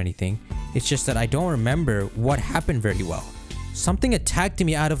complaining or anything. It's just that I don't remember what happened very well. Something attacked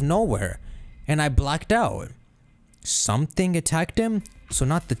me out of nowhere, and I blacked out. Something attacked him? So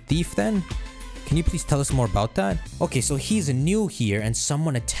not the thief then? Can you please tell us more about that? Okay, so he's new here and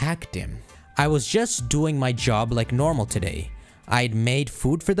someone attacked him. I was just doing my job like normal today. I'd made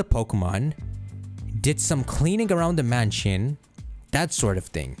food for the Pokemon, did some cleaning around the mansion, that sort of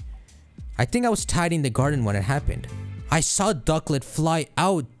thing. I think I was tidying the garden when it happened. I saw Ducklet fly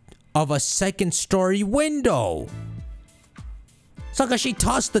out of a second-story window. So cause she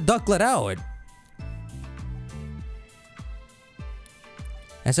tossed the Ducklet out.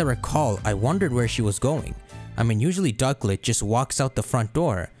 As I recall, I wondered where she was going. I mean, usually Ducklet just walks out the front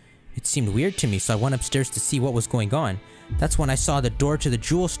door. It seemed weird to me, so I went upstairs to see what was going on. That's when I saw the door to the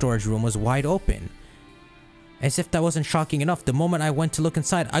jewel storage room was wide open. As if that wasn't shocking enough, the moment I went to look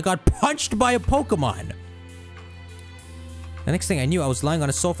inside, I got punched by a Pokemon. The next thing I knew, I was lying on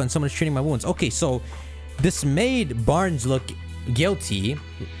a sofa and someone was treating my wounds. Okay, so this made Barnes look guilty,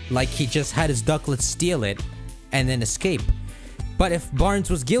 like he just had his Ducklet steal it and then escape. But if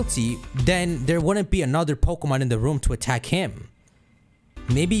Barnes was guilty, then there wouldn't be another Pokemon in the room to attack him.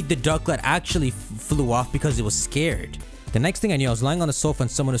 Maybe the Ducklet actually flew off because it was scared. The next thing I knew, I was lying on the sofa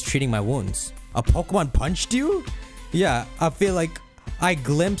and someone was treating my wounds. A Pokemon punched you? Yeah, I feel like I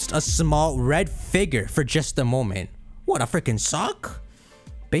glimpsed a small red figure for just a moment. What, a freaking sock?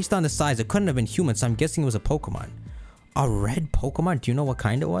 Based on the size, it couldn't have been human, so I'm guessing it was a Pokemon. A red Pokemon? Do you know what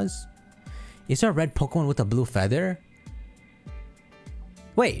kind it was? Is there a red Pokemon with a blue feather?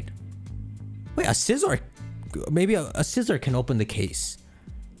 Wait, a scissor? Maybe a scissor can open the case.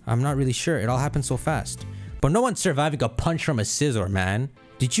 I'm not really sure. It all happened so fast. But no one's surviving a punch from a scissor, man.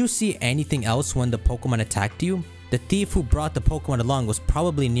 Did you see anything else when the Pokemon attacked you? The thief who brought the Pokemon along was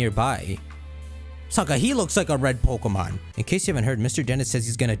probably nearby. Saka, he looks like a red Pokemon. In case you haven't heard, Mr. Dennis says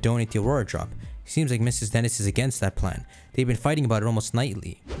he's gonna donate the Aurora Drop. Seems like Mrs. Dennis is against that plan. They've been fighting about it almost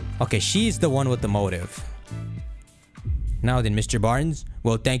nightly. Okay, she's the one with the motive. Now then, Mr. Barnes,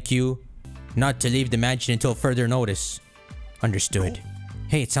 well, thank you. Not to leave the mansion until further notice. Understood.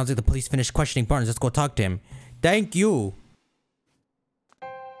 Hey, it sounds like the police finished questioning Barnes. Let's go talk to him. Thank you.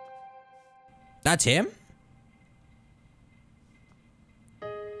 That's him?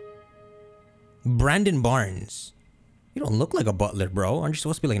 Brandon Barnes. You don't look like a butler, bro. Aren't you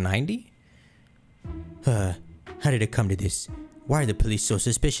supposed to be like 90? How did it come to this? Why are the police so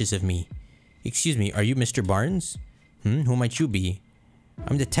suspicious of me? Excuse me, are you Mr. Barnes? Who might you be?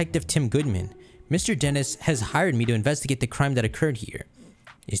 I'm Detective Tim Goodman. Mr. Dennis has hired me to investigate the crime that occurred here.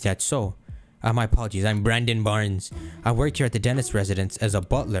 Is that so? My apologies, I'm Brandon Barnes. I work here at the Dennis residence as a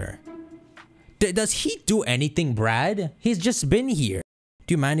butler. Does he do anything, Brad? He's just been here.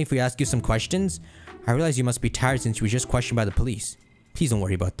 Do you mind if we ask you some questions? I realize you must be tired since you were just questioned by the police. Please don't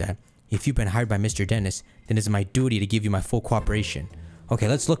worry about that. If you've been hired by Mr. Dennis, then it's my duty to give you my full cooperation. Okay,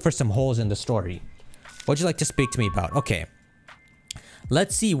 let's look for some holes in the story. What'd you like to speak to me about? Okay.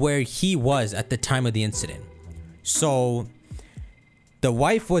 Let's see where he was at the time of the incident. So, the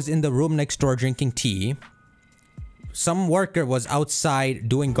wife was in the room next door drinking tea. Some worker was outside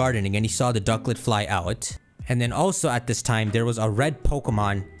doing gardening and he saw the Ducklet fly out. And then also at this time, there was a red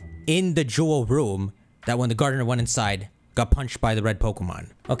Pokemon in the jewel room that when the gardener went inside, got punched by the red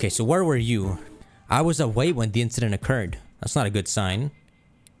Pokemon. Okay, so where were you? I was away when the incident occurred. That's not a good sign.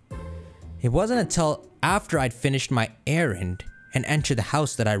 It wasn't until after I'd finished my errand and entered the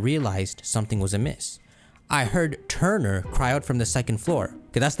house that I realized something was amiss. I heard Turner cry out from the second floor,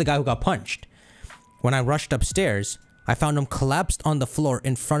 because that's the guy who got punched. When I rushed upstairs, I found him collapsed on the floor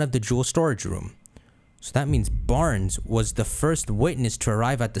in front of the jewel storage room. So that means Barnes was the first witness to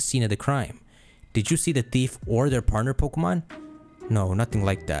arrive at the scene of the crime. Did you see the thief or their partner Pokemon? No, nothing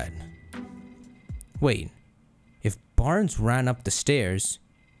like that. Wait, if Barnes ran up the stairs,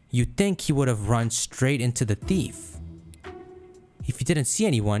 you'd think he would have run straight into the thief. If you didn't see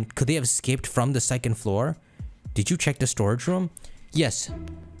anyone, could they have escaped from the second floor? Did you check the storage room? Yes,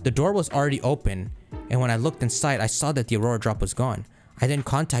 the door was already open, and when I looked inside, I saw that the Aurora Drop was gone. I then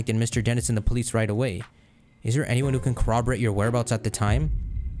contacted Mr. Dennis and the police right away. Is there anyone who can corroborate your whereabouts at the time?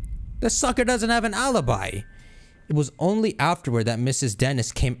 The sucker doesn't have an alibi. It was only afterward that Mrs.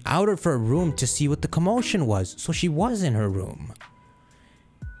 Dennis came out of her room to see what the commotion was, so she was in her room.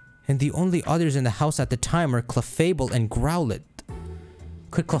 And the only others in the house at the time were Clefable and Growlithe.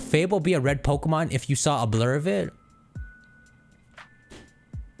 Could Clefable be a red Pokemon if you saw a blur of it?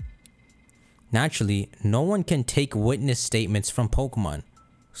 Naturally, no one can take witness statements from Pokemon,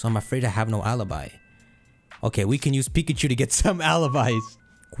 so I'm afraid I have no alibi. Okay, we can use Pikachu to get some alibis.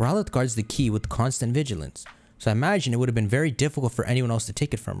 Growlithe guards the key with constant vigilance, so I imagine it would have been very difficult for anyone else to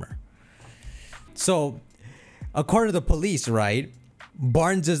take it from her. So, according to the police, right,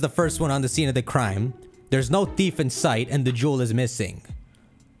 Barnes is the first one on the scene of the crime. There's no thief in sight and the jewel is missing.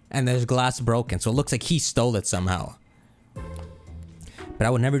 And there's glass broken, so it looks like he stole it somehow. But I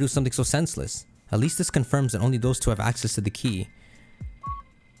would never do something so senseless. At least this confirms that only those two have access to the key.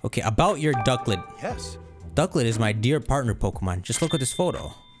 Okay, about your Ducklet. Yes. Ducklet is my dear partner Pokemon. Just look at this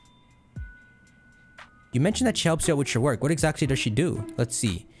photo. You mentioned that she helps you out with your work. What exactly does she do? Let's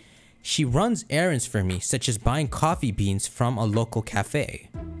see. She runs errands for me, such as buying coffee beans from a local cafe.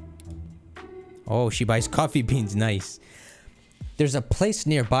 Oh, she buys coffee beans. Nice. There's a place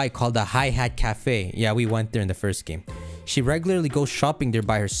nearby called the Hi Hat Cafe. Yeah, we went there in the first game. She regularly goes shopping there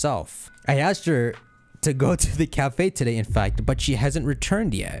by herself. I asked her to go to the cafe today, in fact, but she hasn't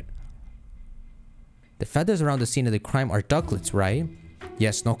returned yet. The feathers around the scene of the crime are Ducklet's, right?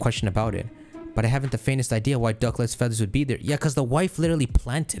 Yes, no question about it. But I haven't the faintest idea why Ducklet's feathers would be there. Yeah, because the wife literally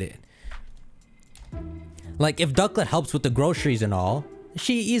planted it. Like, if Ducklet helps with the groceries and all,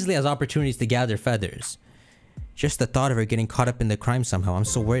 she easily has opportunities to gather feathers. Just the thought of her getting caught up in the crime somehow. I'm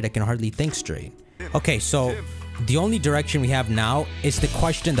so worried I can hardly think straight. Okay, so the only direction we have now is to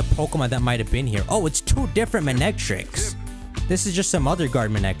question the Pokemon that might have been here. Oh, it's 2 different Manectrics. This is just some other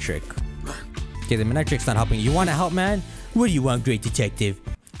guard Manectric. Okay, the Manectric's not helping. You want to help, man? What do you want, great detective?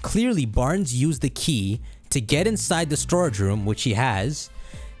 Clearly, Barnes used the key to get inside the storage room, which he has,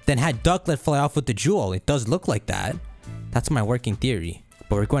 then had Ducklet fly off with the jewel. It does look like that. That's my working theory.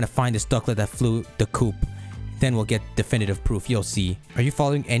 But we're going to find this Ducklet that flew the coop. Then we'll get definitive proof. You'll see. Are you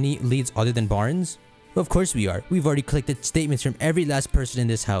following any leads other than Barnes? Well, of course we are. We've already collected statements from every last person in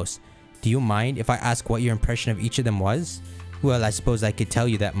this house. Do you mind if I ask what your impression of each of them was? Well, I suppose I could tell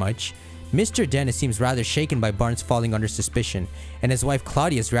you that much. Mr. Dennis seems rather shaken by Barnes falling under suspicion, and his wife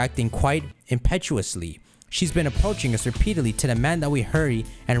Claudia is reacting quite impetuously. She's been approaching us repeatedly to demand that we hurry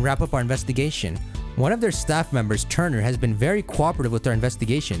and wrap up our investigation. One of their staff members, Turner, has been very cooperative with our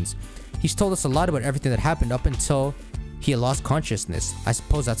investigations. He's told us a lot about everything that happened up until he lost consciousness. I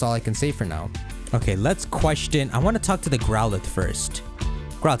suppose that's all I can say for now. Okay, let's question. I want to talk to the Growlithe first.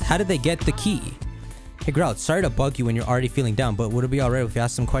 Growlithe, how did they get the key? Hey Growlithe, sorry to bug you when you're already feeling down, but would it be alright if we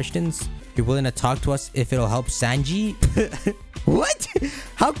ask some questions? You're willing to talk to us if it'll help Sanji? What?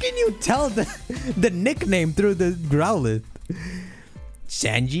 How can you tell the nickname through the Growlithe?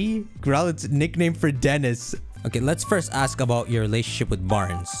 Sanji? Growlithe's nickname for Dennis. Okay, let's first ask about your relationship with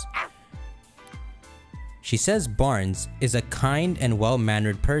Barnes. She says Barnes is a kind and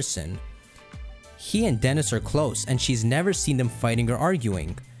well-mannered person. He and Dennis are close, and she's never seen them fighting or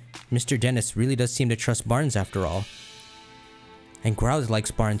arguing. Mr. Dennis really does seem to trust Barnes after all. And Growlithe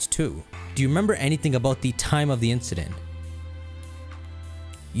likes Barnes too. Do you remember anything about the time of the incident?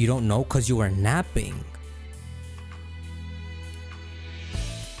 You don't know because you were napping.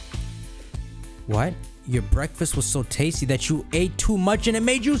 What? Your breakfast was so tasty that you ate too much and it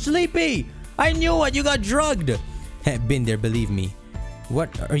made you sleepy! I knew it! You got drugged! Been there, believe me.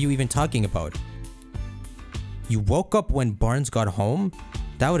 What are you even talking about? You woke up when Barnes got home?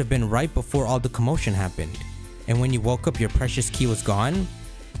 That would have been right before all the commotion happened. And when you woke up, your precious key was gone?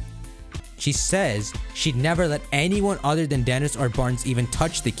 She says she'd never let anyone other than Dennis or Barnes even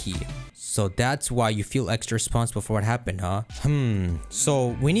touch the key. So that's why you feel extra responsible for what happened, huh?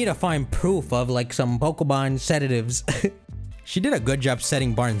 So we need to find proof of like some Pokemon sedatives. She did a good job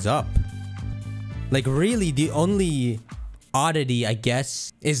setting Barnes up. Like really the only oddity, I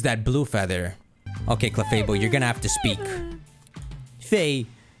guess, is that blue feather. Okay, Clefable, you're gonna have to speak. Faye,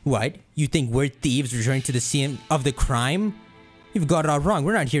 what? You think we're thieves returning to the scene of the crime? You've got it all wrong.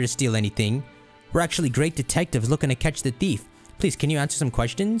 We're not here to steal anything. We're actually great detectives looking to catch the thief. Please, can you answer some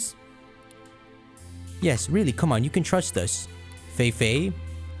questions? Yes, really, come on, you can trust us. Faye?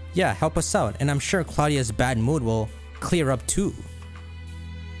 Yeah, help us out, and I'm sure Claudia's bad mood will clear up too.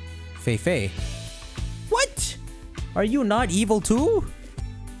 Faye? What? Are you not evil too?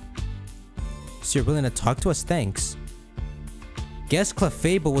 So you're willing to talk to us? Thanks. Guess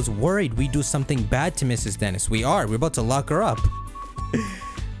Clefable was worried we'd do something bad to Mrs. Dennis. We are. We're about to lock her up.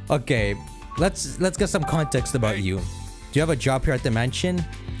 Okay, let's get some context about you. Do you have a job here at the mansion?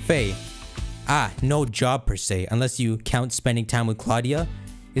 Faye. No job per se, unless you count spending time with Claudia.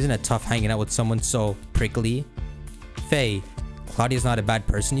 Isn't it tough hanging out with someone so prickly? Faye. Claudia's not a bad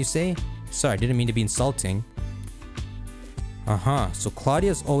person, you say? Sorry, I didn't mean to be insulting. So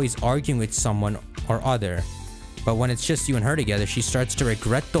Claudia's always arguing with someone or other. But when it's just you and her together, she starts to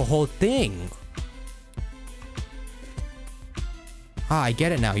regret the whole thing. I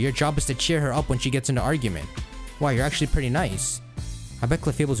get it now. Your job is to cheer her up when she gets into argument. Wow, you're actually pretty nice. I bet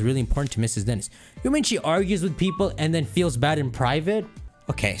Clefable's really important to Mrs. Dennis. You mean she argues with people and then feels bad in private?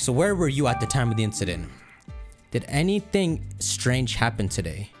 Okay, so where were you at the time of the incident? Did anything strange happen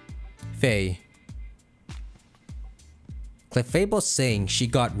today? Faye. Clefable's saying she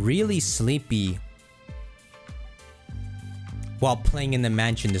got really sleepy while playing in the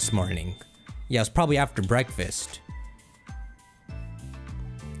mansion this morning. Yeah, it was probably after breakfast.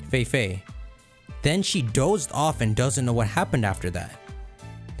 Fei. Then she dozed off and doesn't know what happened after that.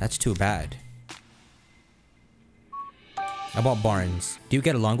 That's too bad. About Barnes. Do you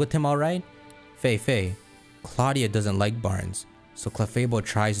get along with him alright? Fei. Claudia doesn't like Barnes, so Clefable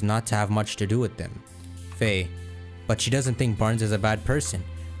tries not to have much to do with them. Fei. But she doesn't think Barnes is a bad person.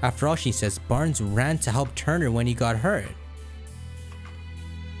 After all, she says Barnes ran to help Turner when he got hurt.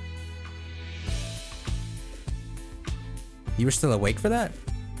 You were still awake for that?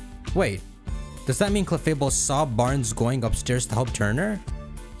 Wait, does that mean Clefable saw Barnes going upstairs to help Turner?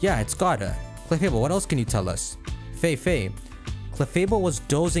 Yeah, it's gotta. Clefable, what else can you tell us? Fei. Clefable was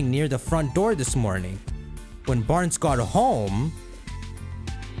dozing near the front door this morning. When Barnes got home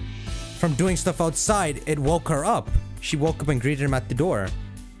from doing stuff outside, it woke her up. She woke up and greeted him at the door.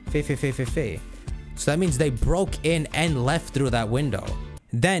 Fei. So that means they broke in and left through that window.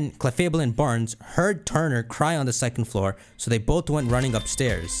 Then Clefable and Barnes heard Turner cry on the second floor, so they both went running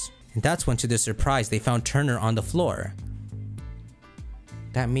upstairs. And that's when, to their surprise, they found Turner on the floor.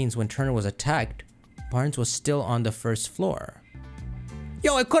 That means when Turner was attacked, Barnes was still on the first floor.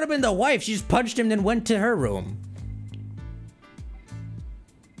 Yo, it could have been the wife. She just punched him, then went to her room.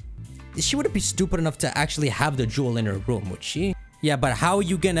 She wouldn't be stupid enough to actually have the jewel in her room, would she? Yeah, but how are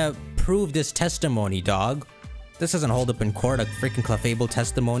you gonna prove this testimony, dog? This doesn't hold up in court, a freaking Clefable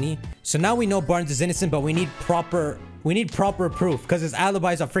testimony. So now we know Barnes is innocent, but we need proper proof, because his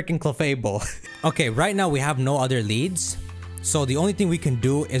alibi is a freaking Clefable. Okay, right now we have no other leads. So the only thing we can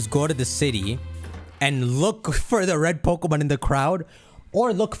do is go to the city and look for the red Pokemon in the crowd,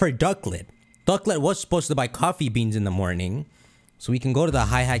 or look for Ducklet. Ducklet was supposed to buy coffee beans in the morning, so we can go to the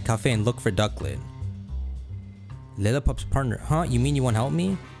Hi Hat Cafe and look for Ducklet. Lillipup's partner. Huh? You mean you won't help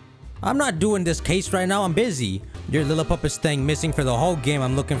me? I'm not doing this case right now. I'm busy. Your Lillipup is staying missing for the whole game.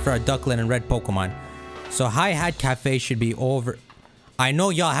 I'm looking for a Ducklet and red Pokemon. So Hi Hat Cafe should be over. I know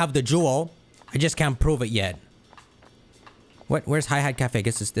y'all have the jewel. I just can't prove it yet. What? Where's Hi Hat Cafe? I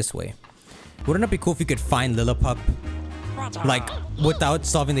guess it's this way. Wouldn't it be cool if you could find Lillipup, like, without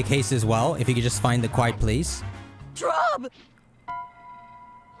solving the case as well? If you could just find the quiet place? Drub!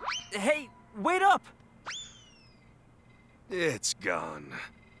 Hey, wait up! It's gone.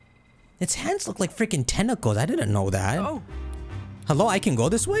 Its hands look like freaking tentacles. I didn't know that. Oh. Hello, I can go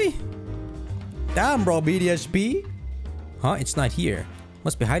this way? Damn, bro, BDSP. Huh? It's not here.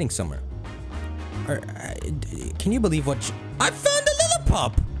 Must be hiding somewhere. Can you believe what? I found the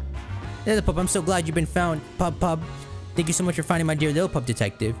Lillipup! Lillipup, I'm so glad you've been found. Pub. Thank you so much for finding my dear Lillipup,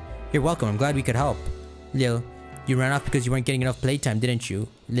 detective. You're welcome. I'm glad we could help. Lil, you ran off because you weren't getting enough playtime, didn't you?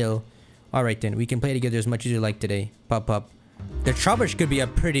 Lil. Alright then, we can play together as much as you like today. Pub. The Trubbish could be a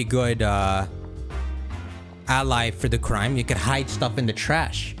pretty good ally for the crime. You could hide stuff in the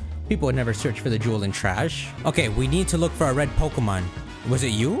trash. People would never search for the jewel in trash. Okay, we need to look for a red Pokemon. Was it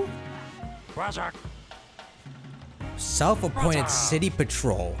you? Self-appointed city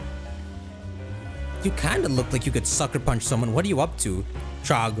patrol. You kind of look like you could sucker punch someone. What are you up to?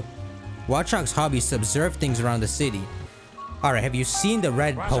 Chog. Watchog's hobby is to observe things around the city. Alright, have you seen the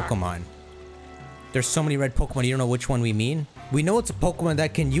red Pokemon? There's so many red Pokemon, you don't know which one we mean? We know it's a Pokemon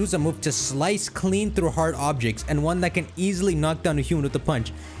that can use a move to slice clean through hard objects, and one that can easily knock down a human with a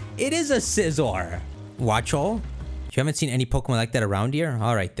punch. It is a Scizor. Watchol? You haven't seen any Pokemon like that around here?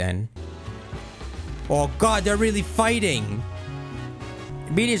 Alright then. Oh god, they're really fighting!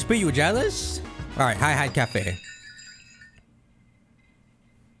 BDSP, you jealous? Alright, Hi Hat Cafe.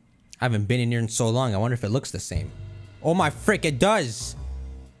 I haven't been in here in so long, I wonder if it looks the same. Oh my frick, it does!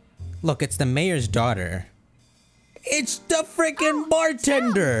 Look, it's the mayor's daughter. It's the freaking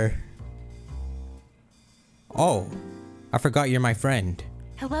bartender! Oh, I forgot you're my friend.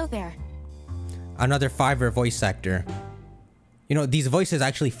 Hello there. Another Fiverr voice actor. You know, these voices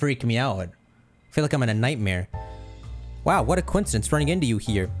actually freak me out. I feel like I'm in a nightmare. Wow, what a coincidence running into you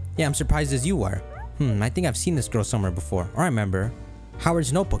here. Yeah, I'm surprised as you are. I think I've seen this girl somewhere before. I remember.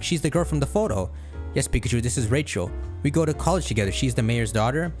 Howard's notebook. She's the girl from the photo. Yes, Pikachu, this is Rachel. We go to college together. She's the mayor's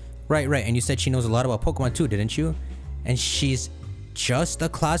daughter. Right. And you said she knows a lot about Pokemon too, didn't you? And she's just a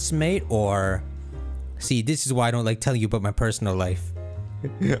classmate, or... See, this is why I don't like telling you about my personal life.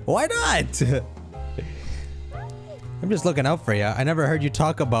 Why not? I'm just looking out for you. I never heard you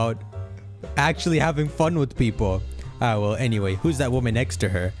talk about actually having fun with people. Ah, well, anyway, who's that woman next to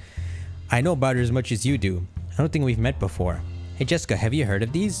her? I know about her as much as you do. I don't think we've met before. Hey, Jessica, have you heard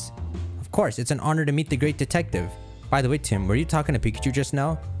of these? Of course, it's an honor to meet the great detective. By the way, Tim, were you talking to Pikachu just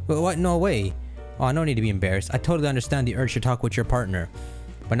now? What? No way. Oh, no need to be embarrassed. I totally understand the urge to talk with your partner.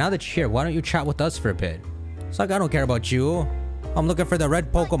 But now that you're here, why don't you chat with us for a bit? It's like I don't care about you. I'm looking for the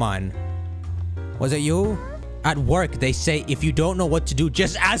red Pokemon. Was it you? At work, they say if you don't know what to do,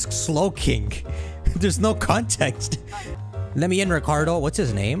 just ask Slow King. There's no context. Let me in, Ricardo. What's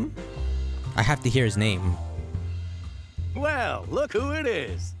his name? I have to hear his name. Well, look who it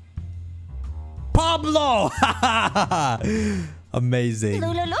is. Pablo! Amazing.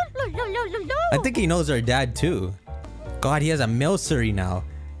 I think he knows our dad too. God, he has a milcery now.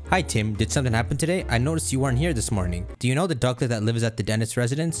 Hi Tim, did something happen today? I noticed you weren't here this morning. Do you know the ducklet that lives at the dentist's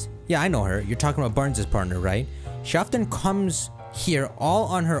residence? Yeah, I know her. You're talking about Barnes' partner, right? She often comes here all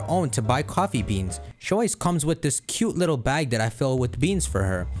on her own to buy coffee beans. She always comes with this cute little bag that I fill with beans for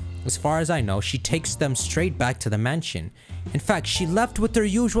her. As far as I know, she takes them straight back to the mansion. In fact, she left with her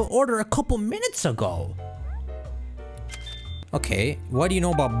usual order a couple minutes ago. Okay, what do you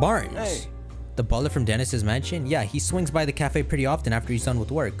know about Barnes? Hey. The butler from Dennis's mansion? Yeah, he swings by the cafe pretty often after he's done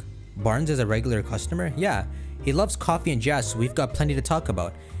with work. Barnes is a regular customer? Yeah, he loves coffee and jazz, so we've got plenty to talk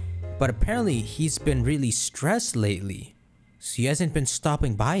about. But apparently, he's been really stressed lately, so he hasn't been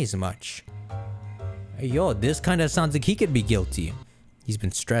stopping by as much. Hey, yo, this kinda sounds like he could be guilty. He's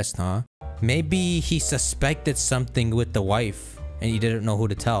been stressed, huh? Maybe he suspected something with the wife, and he didn't know who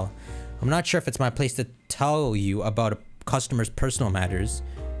to tell. I'm not sure if it's my place to tell you about a customer's personal matters.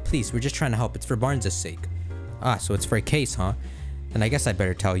 Please, we're just trying to help. It's for Barnes' sake. Ah, so it's for a case, huh? Then I guess I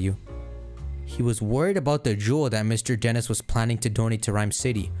better tell you. He was worried about the jewel that Mr. Dennis was planning to donate to Rhyme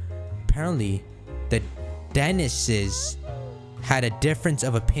City. Apparently, the Dennises had a difference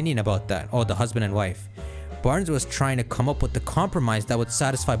of opinion about that. Oh, the husband and wife. Barnes was trying to come up with a compromise that would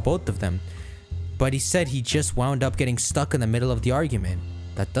satisfy both of them. But he said he just wound up getting stuck in the middle of the argument.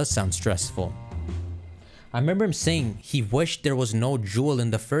 That does sound stressful. I remember him saying he wished there was no jewel in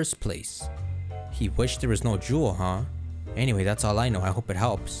the first place. He wished there was no jewel, huh? Anyway, that's all I know. I hope it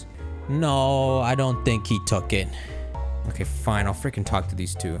helps. No, I don't think he took it. Okay, fine. I'll freaking talk to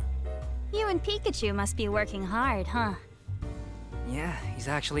these two. You and Pikachu must be working hard, huh? Yeah, he's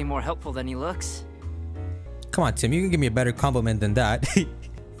actually more helpful than he looks. Come on, Tim. You can give me a better compliment than that.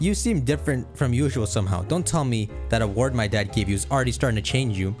 You seem different from usual somehow. Don't tell me that award my dad gave you is already starting to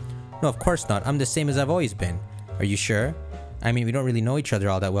change you. No, of course not. I'm the same as I've always been. Are you sure? I mean, we don't really know each other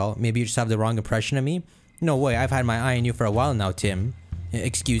all that well. Maybe you just have the wrong impression of me? No way. I've had my eye on you for a while now, Tim.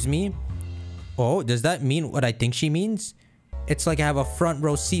 Excuse me? Oh, does that mean what I think she means? It's like I have a front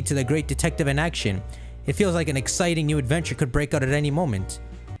row seat to the great detective in action. It feels like an exciting new adventure could break out at any moment.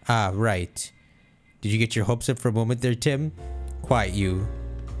 Ah, right. Did you get your hopes up for a moment there, Tim? Quiet you.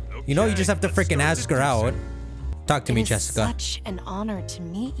 Okay, you know you just have to freaking ask her out. Talk to me, Jessica. It's such an honor to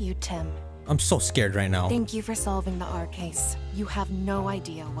meet you, Tim. I'm so scared right now. Thank you for solving the R case. You have no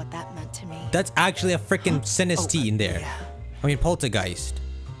idea what that meant to me. That's actually a freaking Sinistee in there. Yeah. I mean, poltergeist.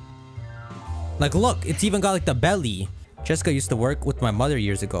 Like, look, it's even got like the belly. Jessica used to work with my mother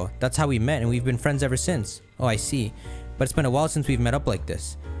years ago. That's how we met, and we've been friends ever since. Oh, I see. But it's been a while since we've met up like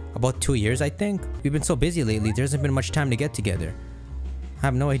this. About 2 years, I think. We've been so busy lately, there hasn't been much time to get together. I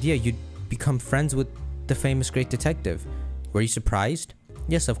have no idea you'd become friends with the famous great detective. Were you surprised?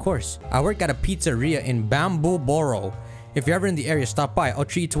 Yes, of course. I work at a pizzeria in Bamboo Borough. If you're ever in the area, stop by. I'll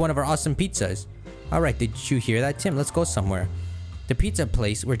treat you to one of our awesome pizzas. Alright, did you hear that, Tim? Let's go somewhere. The pizza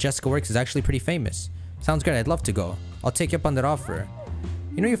place where Jessica works is actually pretty famous. Sounds great, I'd love to go. I'll take you up on that offer.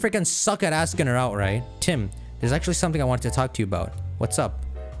 You know you freaking suck at asking her out, right? Tim, there's actually something I wanted to talk to you about. What's up?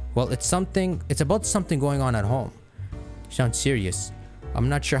 Well, it's about something going on at home. You sound serious. I'm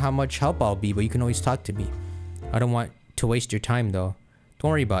not sure how much help I'll be, but you can always talk to me. I don't want to waste your time though.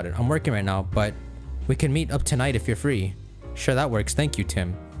 Don't worry about it. I'm working right now, but we can meet up tonight if you're free. Sure, that works. Thank you,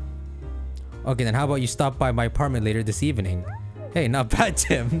 Tim. Okay, then how about you stop by my apartment later this evening? Hey, not bad,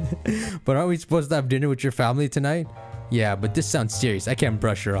 Tim. But aren't we supposed to have dinner with your family tonight? Yeah, but this sounds serious. I can't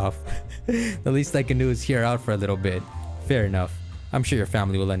brush her off. The least I can do is hear her out for a little bit. Fair enough. I'm sure your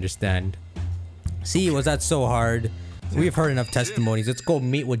family will understand. See, was that so hard? We've heard enough testimonies. Let's go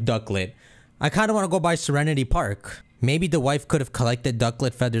meet with Ducklet. I kind of want to go by Serenity Park. Maybe the wife could have collected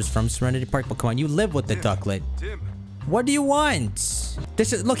Ducklet feathers from Serenity Park, but come on, you live with the Ducklet. What do you want?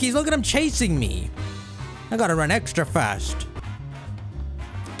 This is, look, look at him chasing me. I gotta run extra fast.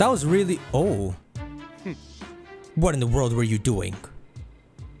 That was really, oh. What in the world were you doing?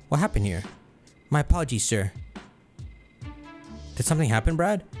 What happened here? My apologies, sir. Did something happen,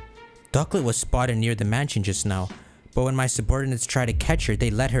 Brad? Ducklet was spotted near the mansion just now, but when my subordinates tried to catch her,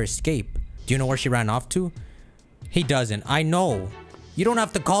 they let her escape. Do you know where she ran off to? He doesn't. I know. You don't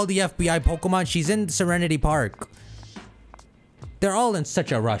have to call the FBI, Pokemon. She's in Serenity Park. They're all in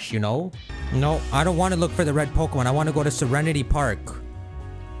such a rush, you know? No, I don't want to look for the red Pokemon. I want to go to Serenity Park.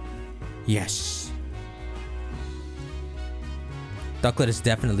 Yes. Ducklet is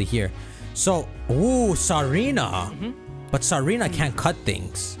definitely here. So, Ooh, Sarina. But Sarina can't cut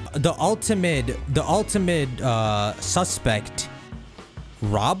things. The ultimate suspect.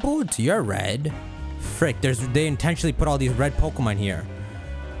 Robot, you're red. Frick, they intentionally put all these red Pokemon here.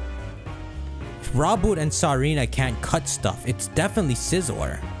 Robot and Sarina can't cut stuff. It's definitely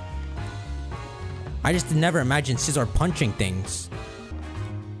Scizor. I just never imagined Scizor punching things.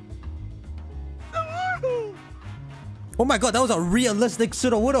 Oh my god, that was a realistic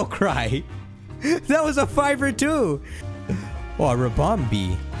Sudowoodo cry. That was a 5 too. Oh, a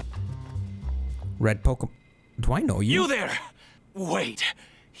Rabombi. Red Pokemon. Do I know you? You there! Wait,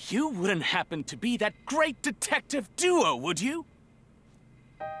 you wouldn't happen to be that great detective duo, would you?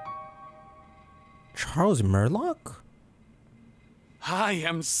 Charles Murlock? I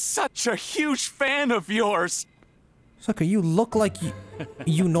am such a huge fan of yours. Sucker, you look like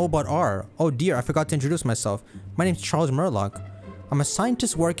you know about R. Oh dear, I forgot to introduce myself. My name's Charles Murlock. I'm a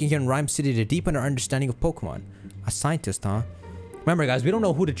scientist working here in Rhyme City to deepen our understanding of Pokemon. A scientist, huh? Remember guys, we don't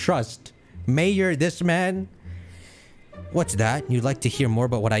know who to trust. Mayor, this man. What's that? You'd like to hear more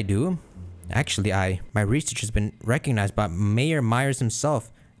about what I do? Actually, my research has been recognized by Mayor Myers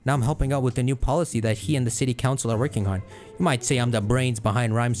himself. Now I'm helping out with the new policy that he and the city council are working on. You might say I'm the brains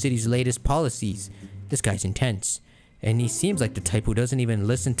behind Rhyme City's latest policies. This guy's intense. And he seems like the type who doesn't even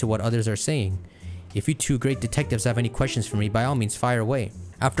listen to what others are saying. If you two great detectives have any questions for me, by all means fire away.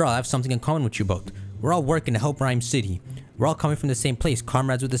 After all, I have something in common with you both. We're all working to help Rhyme City. We're all coming from the same place,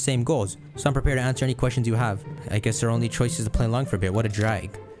 comrades with the same goals. So I'm prepared to answer any questions you have. I guess our only choice is to play along for a bit. What a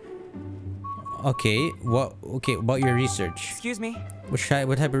drag. Okay, about your research. Excuse me? What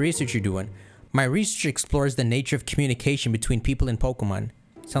type of research you're doing? My research explores the nature of communication between people and Pokemon.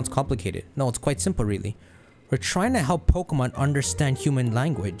 Sounds complicated. No, it's quite simple really. We're trying to help Pokemon understand human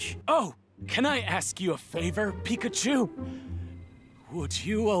language. Oh, can I ask you a favor, Pikachu? Would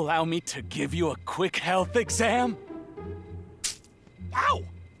you allow me to give you a quick health exam? Ow!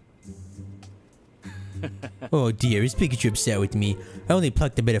 Oh dear, is Pikachu upset with me? I only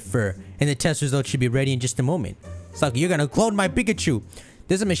plucked a bit of fur, and the test results should be ready in just a moment. Sucker, you're gonna clone my Pikachu!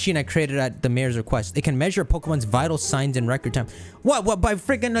 There's a machine I created at the mayor's request. It can measure Pokemon's vital signs in record time. What, by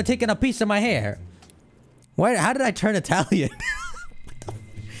freaking taking a piece of my hair? Why, how did I turn Italian?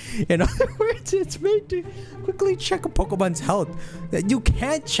 In other words, it's made to quickly check a Pokemon's health. You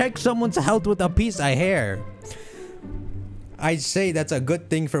can't check someone's health with a piece of hair. I'd say that's a good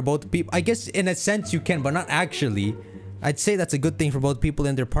thing for both people. I guess in a sense you can, but not actually. I'd say that's a good thing for both people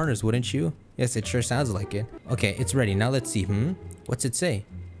and their partners, wouldn't you? Yes, it sure sounds like it. Okay, it's ready. Now let's see. What's it say?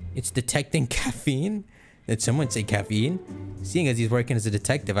 It's detecting caffeine? Did someone say caffeine? Seeing as he's working as a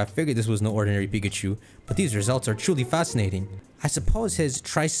detective, I figured this was no ordinary Pikachu, but these results are truly fascinating. I suppose his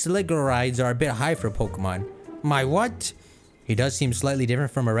triglycerides are a bit high for a Pokemon. My what? He does seem slightly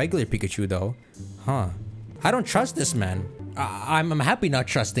different from a regular Pikachu though. Huh. I don't trust this man. I'm happy not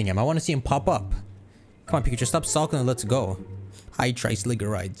trusting him. I want to see him pop up. Come on, Pikachu, stop sulking and let's go. High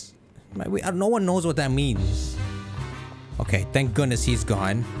triglycerides. No one knows what that means. Okay, thank goodness he's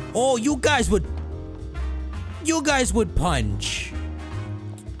gone. Oh, you guys would punch.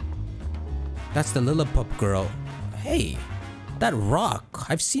 That's the Lillipup girl. Hey, that rock.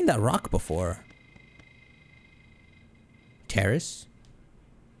 I've seen that rock before. Terrace?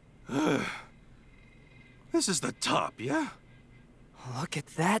 This is the top, yeah? Look at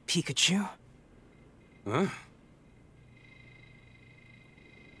that, Pikachu. Huh?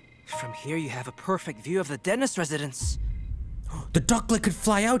 From here, you have a perfect view of the dentist residence. The ducklet could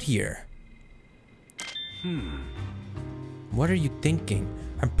fly out here. What are you thinking?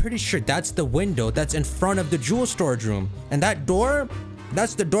 I'm pretty sure that's the window that's in front of the jewel storage room. And that door?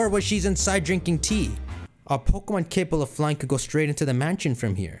 That's the door where she's inside drinking tea. A Pokemon capable of flying could go straight into the mansion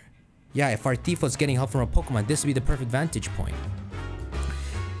from here. Yeah, if our thief was getting help from a Pokemon, this would be the perfect vantage point.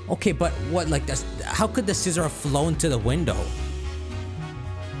 Okay, but what, like, how could the Scizor have flown to the window?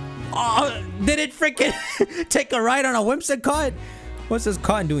 Oh, did it freaking take a ride on a Whimsicott? What's this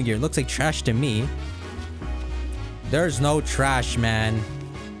cotton doing here? Looks like trash to me. There's no trash, man.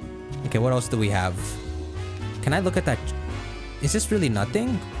 Okay, what else do we have? Can I look at that? Is this really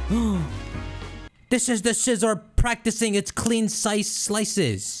nothing? This is the Scizor practicing its clean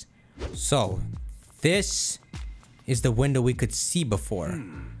slices. So, this is the window we could see before.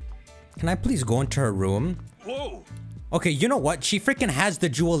 Can I please go into her room? Whoa! Okay, you know what? She freaking has the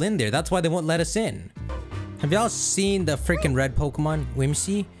jewel in there. That's why they won't let us in. Have y'all seen the freaking red Pokemon?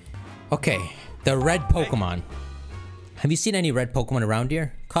 Whimsy? Okay, the red Pokemon. Have you seen any red Pokemon around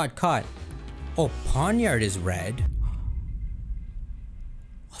here? Caught. Oh, Pawniard is red.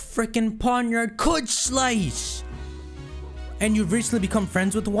 A freaking Pawniard could slice! And you've recently become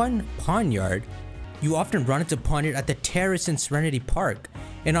friends with one? Poniard. You often run into Poniard at the terrace in Serenity Park.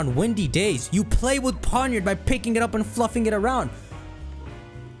 And on windy days, you play with Poniard by picking it up and fluffing it around.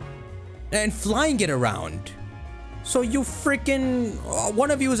 And flying it around. So you freaking...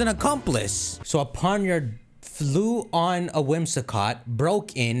 one of you is an accomplice. So a Poniard flew on a Whimsicott,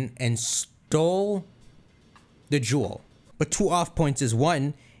 broke in, and stole the jewel. But 2 off points is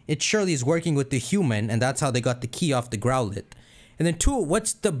 1, it surely is working with the human, and that's how they got the key off the Growlit. And then 2,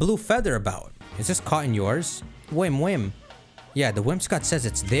 what's the blue feather about? Is this cotton yours? Whim. Yeah, the Whimsicott says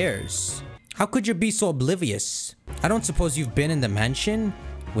it's theirs. How could you be so oblivious? I don't suppose you've been in the mansion?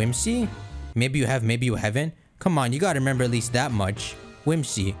 Whimsy? Maybe you have, maybe you haven't. Come on, you gotta remember at least that much.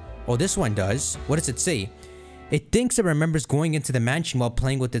 Whimsy. Oh, this one does. What does it say? It thinks it remembers going into the mansion while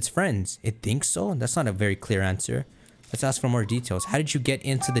playing with its friends. It thinks so? That's not a very clear answer. Let's ask for more details. How did you get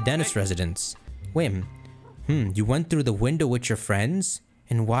into the dentist residence? Whim. You went through the window with your friends?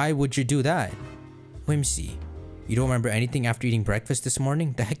 And why would you do that? Whimsy. You don't remember anything after eating breakfast this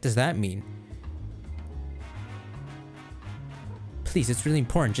morning? The heck does that mean? Please, it's really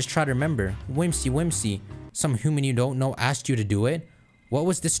important. Just try to remember. Whimsy. Some human you don't know asked you to do it? What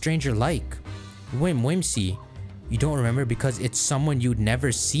was this stranger like? Whimsy. You don't remember because it's someone you'd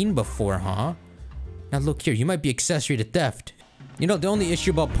never seen before, huh? Now look here, you might be accessory to theft. You know, the only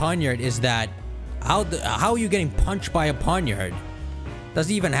issue about Poniard is that how are you getting punched by a Poniard? Does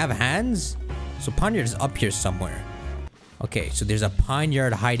he even have hands? So Poniard is up here somewhere. Okay, so there's a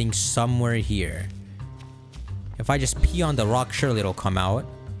Poniard hiding somewhere here. If I just pee on the rock, surely it'll come out.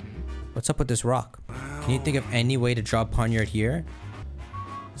 What's up with this rock? Can you think of any way to draw Poniard here?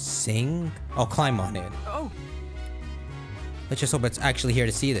 Sing? Oh, climb on it. Oh. Let's just hope it's actually here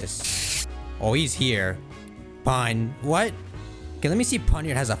to see this. Oh, he's here. Pon. What? Okay, let me see if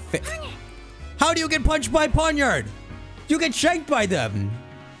Poniard has a fit. How do you get punched by Poniard? You get shanked by them.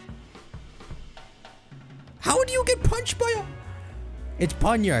 How do you get punched by a... It's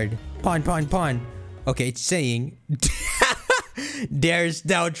Poniard. Pon. Okay, it's saying... Dares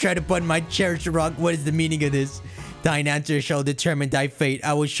thou try to put my cherished rock? What is the meaning of this? Thine answer shall determine thy fate.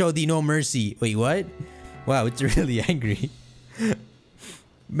 I will show thee no mercy. Wait, what? Wow, it's really angry.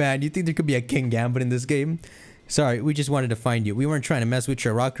 Man, you think there could be a King Gambit in this game? Sorry, we just wanted to find you. We weren't trying to mess with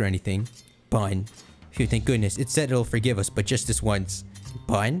your rock or anything. Pon. Phew, thank goodness. It said it'll forgive us, but just this once.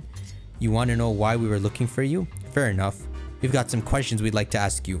 Pon? You want to know why we were looking for you? Fair enough. We've got some questions we'd like to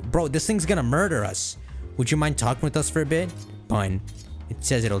ask you. Bro, this thing's gonna murder us. Would you mind talking with us for a bit? Pon. It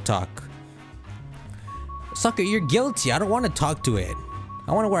says it'll talk. Sucker, you're guilty. I don't want to talk to it.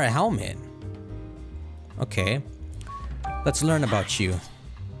 I want to wear a helmet. Okay. Let's learn about you.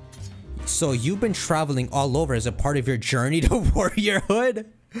 So you've been traveling all over as a part of your journey to warriorhood?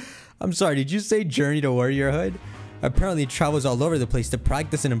 I'm sorry, did you say journey to warriorhood? Apparently it travels all over the place to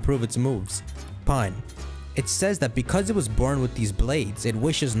practice and improve its moves. Pon. It says that because it was born with these blades, it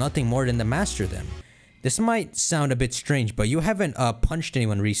wishes nothing more than to master them. This might sound a bit strange, but you haven't punched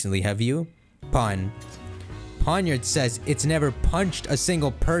anyone recently, have you? Pon. Poniard says it's never punched a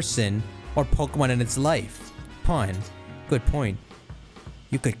single person or Pokemon in its life. Pon. Good point.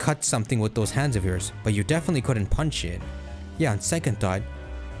 You could cut something with those hands of yours, but you definitely couldn't punch it. Yeah, on second thought,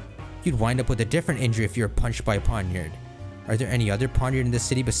 you'd wind up with a different injury if you were punched by a Poniard. Are there any other Poniard in this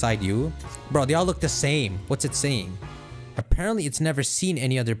city beside you? Bro, they all look the same. What's it saying? Apparently it's never seen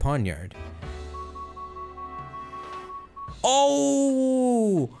any other Poniard.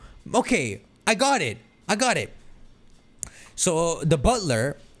 Oh! Okay, I got it. So the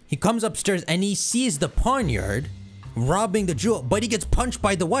butler, he comes upstairs and he sees the Poniard robbing the jewel, but he gets punched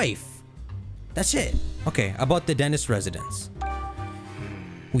by the wife. That's it. Okay, about the dentist residence.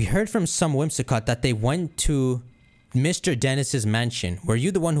 We heard from some Whimsicott that they went to Mr. Dennis's mansion. Were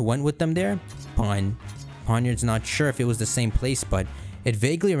you the one who went with them there? Pon. Poniard's not sure if it was the same place, but it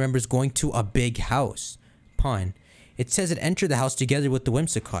vaguely remembers going to a big house. Pon. It says it entered the house together with the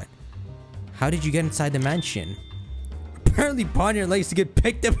Whimsicott. How did you get inside the mansion? Apparently Poniard likes to get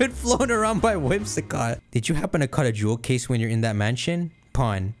picked up and flown around by Whimsicott. Did you happen to cut a jewel case when you're in that mansion?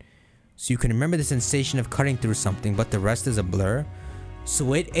 Pon. So you can remember the sensation of cutting through something, but the rest is a blur?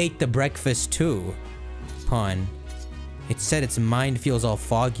 So it ate the breakfast too. Pon. It said its mind feels all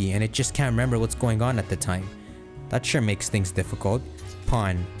foggy and it just can't remember what's going on at the time. That sure makes things difficult.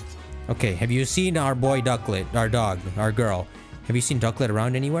 Pon. Okay, have you seen our boy Ducklet, our dog, our girl? Have you seen Ducklet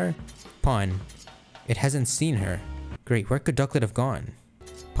around anywhere? Pon. It hasn't seen her. Great, where could Ducklet have gone?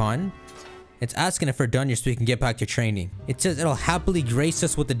 Pon? It's asking if we're done here so we can get back to training. It says it'll happily grace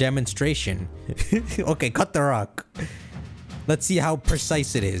us with the demonstration. Okay, cut the rock. Let's see how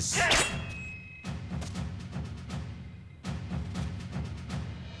precise it is.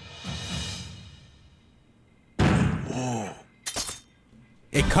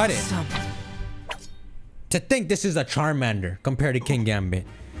 cut it. To think this is a Charmander compared to King Gambit.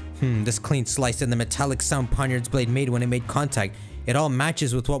 This clean slice and the metallic sound Poniard's blade made when it made contact. It all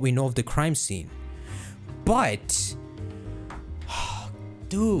matches with what we know of the crime scene. But...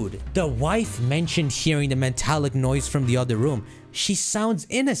 dude, the wife mentioned hearing the metallic noise from the other room. She sounds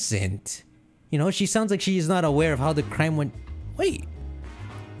innocent. You know, she sounds like she is not aware of how the crime went. Wait.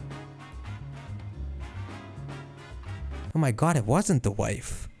 Oh my god, it wasn't the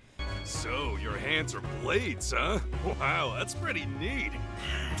wife. So, your hands are blades, huh? Wow, that's pretty neat.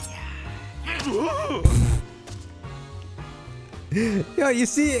 Yo, you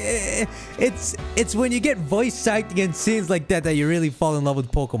see, it's when you get voice acting in scenes like that that you really fall in love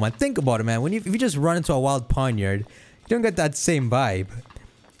with Pokemon. Think about it, man. If you just run into a wild Poniard, you don't get that same vibe.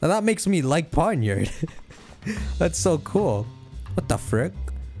 Now that makes me like Poniard. That's so cool. What the frick?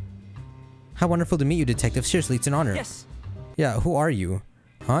 How wonderful to meet you, Detective. Seriously, it's an honor. Yes. Yeah, who are you?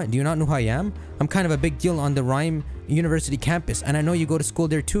 Huh? Do you not know who I am? I'm kind of a big deal on the Rhyme University campus, and I know you go to school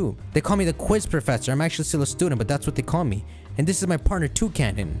there too. They call me the quiz professor. I'm actually still a student, but that's what they call me. And this is my partner,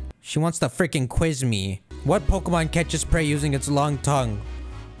 Toucanon. She wants to freaking quiz me. What Pokemon catches prey using its long tongue?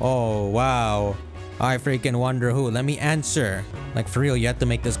 Oh, wow. I freaking wonder who. Let me answer. Like, for real, you have to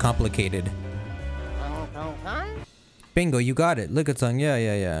make this complicated. Bingo, you got it. Look at tongue.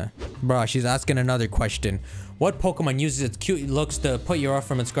 Yeah. Bruh, she's asking another question. What Pokemon uses its cute looks to put you off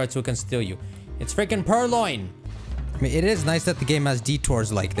from its guard so it can steal you? It's freaking Purloin. I mean, it is nice that the game has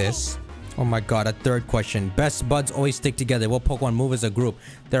detours like this. Oh my god, a third question. Best buds always stick together. What Pokemon move as a group?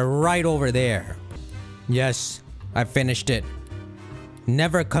 They're right over there. Yes, I finished it.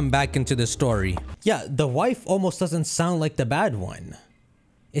 Never come back into the story. Yeah, the wife almost doesn't sound like the bad one.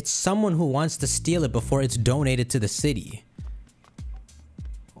 It's someone who wants to steal it before it's donated to the city.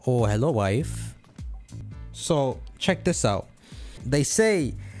 Oh, hello, wife. So, check this out. They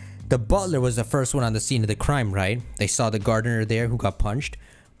say the butler was the first one on the scene of the crime, right? They saw the gardener there who got punched.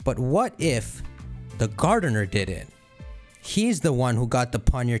 But what if the gardener did it? He's the one who got the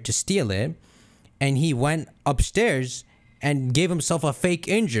Poniard to steal it, and he went upstairs and gave himself a fake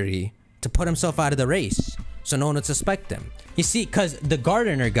injury to put himself out of the race, so no one would suspect him. You see, because the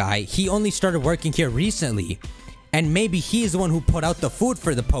gardener guy, he only started working here recently, and maybe he's the one who put out the food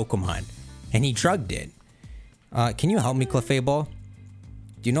for the Pokemon, and he drugged it. Can you help me, Clefable?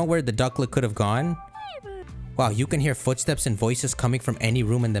 Do you know where the ducklet could have gone? Wow, you can hear footsteps and voices coming from any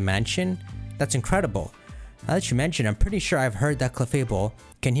room in the mansion? That's incredible. Now that you mention, I'm pretty sure I've heard that Clefable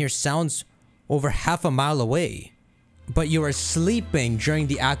can hear sounds over half a mile away. But you were sleeping during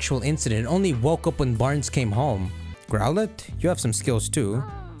the actual incident and only woke up when Barnes came home. Growlithe, you have some skills too.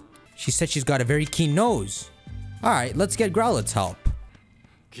 She said she's got a very keen nose. Alright, let's get Growlithe's help.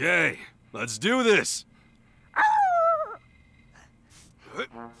 Okay, let's do this.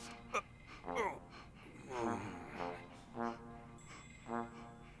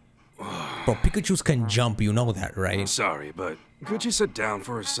 Bro, Pikachus can jump, you know that, right? Sorry, but could you sit down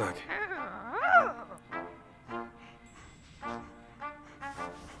for a sec?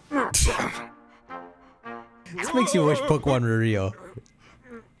 This makes you wish Pokemon were real.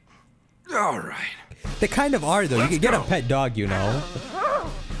 Alright. They kind of are, though. You can get a pet dog, you know.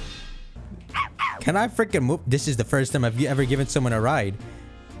 Can I freaking move? This is the first time I've ever given someone a ride.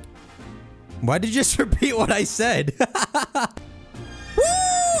 Why did you just repeat what I said? Woo!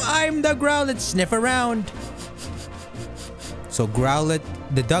 I'm the Growlithe. Sniff around. So Growlithe,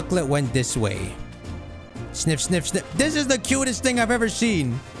 the ducklet went this way. Sniff, sniff, sniff. This is the cutest thing I've ever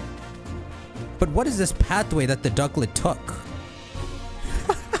seen. But what is this pathway that the ducklet took?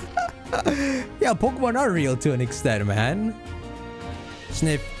 Yeah, Pokemon are real to an extent, man.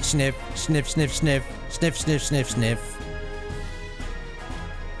 Sniff, sniff, sniff, sniff, sniff, sniff, sniff, sniff, sniff.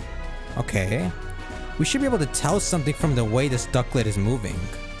 Okay. We should be able to tell something from the way this ducklet is moving.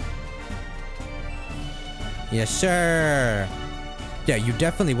 Yes, sir. Yeah, you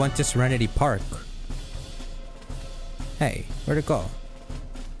definitely went to Serenity Park. Hey, where'd it go?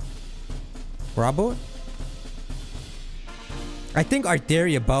 Robot? I think our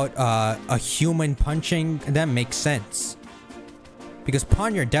theory about a human punching them makes sense. Because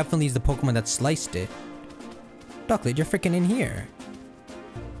Poniard definitely is the Pokemon that sliced it. Ducklet, you're freaking in here.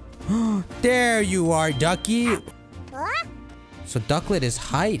 There you are, Ducky. So Ducklet is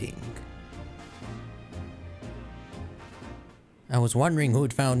hiding. I was wondering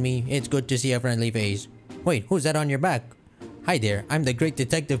who'd found me. It's good to see a friendly face. Wait, who's that on your back? Hi there, I'm the great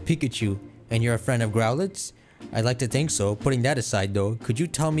detective Pikachu. And you're a friend of Growlithe's? I'd like to think so. Putting that aside though, could you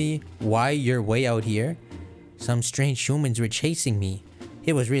tell me why you're way out here? Some strange humans were chasing me.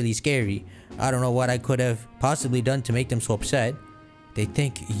 It was really scary. I don't know what I could have possibly done to make them so upset. They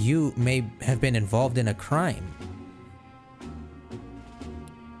think you may have been involved in a crime.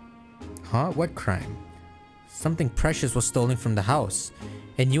 Huh? What crime? Something precious was stolen from the house,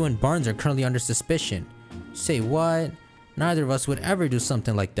 and you and Barnes are currently under suspicion. Say what? Neither of us would ever do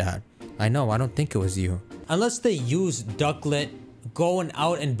something like that. I know, I don't think it was you. Unless they use Ducklet going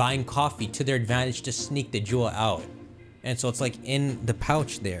out and buying coffee to their advantage to sneak the jewel out. And so it's like in the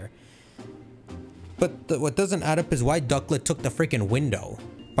pouch there. But what doesn't add up is why Ducklet took the freaking window.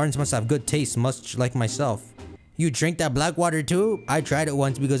 Barnes must have good taste, much like myself. You drink that black water too? I tried it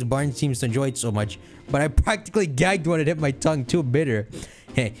once because Barnes seems to enjoy it so much, but I practically gagged when it hit my tongue, too bitter.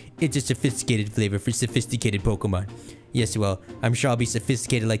 Hey, it's a sophisticated flavor for sophisticated Pokemon. Yes, well, I'm sure I'll be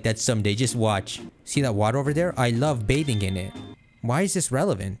sophisticated like that someday, just watch. See that water over there? I love bathing in it. Why is this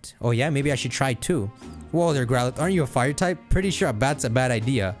relevant? Oh yeah, maybe I should try too. Whoa there, Growlithe, aren't you a fire type? Pretty sure a bat's a bad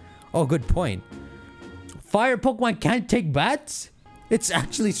idea. Oh, good point. Fire Pokemon can't take bats? It's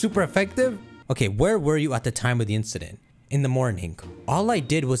actually super effective? Okay, where were you at the time of the incident? In the morning. All I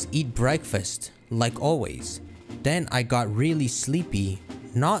did was eat breakfast, like always. Then I got really sleepy,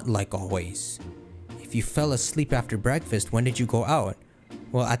 not like always. If you fell asleep after breakfast, when did you go out?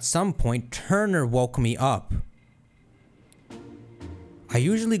 Well, at some point, Turner woke me up. I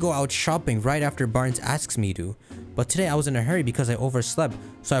usually go out shopping right after Barnes asks me to, but today I was in a hurry because I overslept,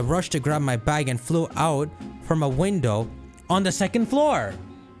 so I rushed to grab my bag and flew out from a window on the 2nd floor.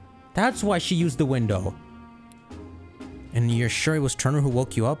 That's why she used the window. And you're sure it was Turner who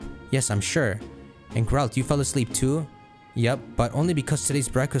woke you up? Yes, I'm sure. And Growlithe, you fell asleep too? Yep, but only because today's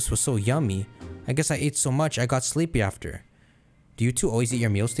breakfast was so yummy. I guess I ate so much I got sleepy after. Do you two always eat your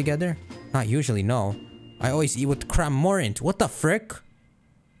meals together? Not usually, no. I always eat with Cramorant. What the frick?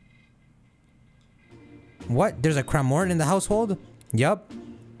 What? There's a Cramorant in the household? Yup.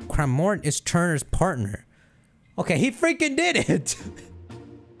 Cramorant is Turner's partner. Okay, he freaking did it!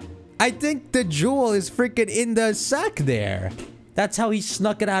 I think the jewel is freaking in the sack there. That's how he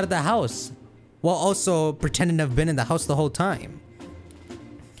snuck it out of the house. While also pretending to have been in the house the whole time.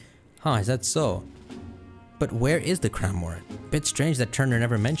 Huh, is that so? But where is the Cramorant? Bit strange that Turner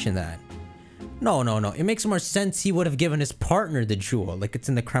never mentioned that. No. It makes more sense he would have given his partner the jewel, like it's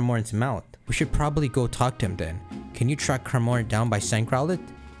in the Cramorant's mouth. We should probably go talk to him then. Can you track Cramorant down by scent, Growlithe?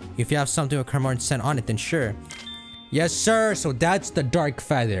 If you have something with Cramorant scent on it, then sure. Yes, sir. So that's the Dark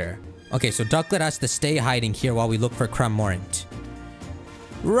Feather. Okay, so Ducklet has to stay hiding here while we look for Cramorant.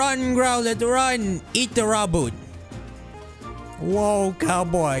 Run, Growlithe, run! Eat the raw boot. Whoa,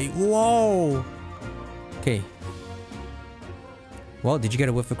 cowboy. Whoa. Okay. Well, did you get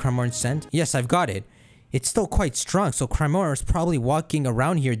a whiff of Cramorant's scent? Yes, I've got it. It's still quite strong, so Cramorant was probably walking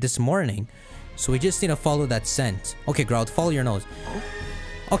around here this morning. So we just need to follow that scent. Okay, Growlithe, follow your nose.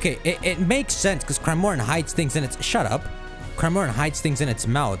 Okay, it makes sense because Cramorant hides things in its... Shut up. Cramorant hides things in its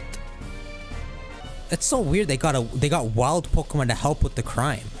mouth. It's so weird they got wild Pokemon to help with the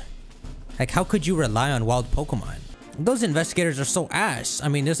crime. Like, how could you rely on wild Pokemon? Those investigators are so ass. I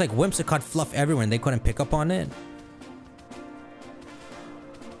mean, there's like Whimsicott fluff everywhere and they couldn't pick up on it.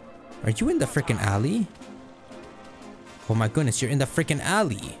 Are you in the freaking alley? Oh my goodness, you're in the freaking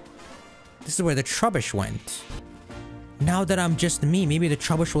alley. This is where the Trubbish went. Now that I'm just me, maybe the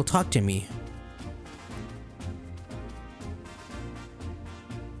Trubbish will talk to me.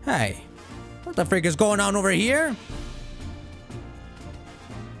 Hey, what the frick is going on over here?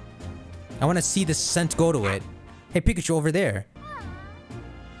 I want to see the scent go to it. Hey, Pikachu, over there.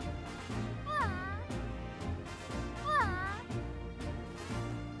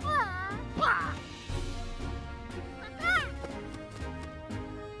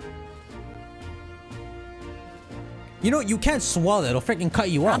 You know, you can't swallow it. It'll freaking cut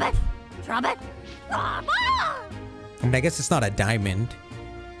you up. Drop it. I mean, I guess it's not a diamond.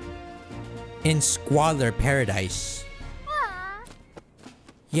 In Squalor Paradise.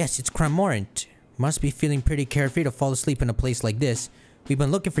 Yes, it's Cramorant. Must be feeling pretty carefree to fall asleep in a place like this. We've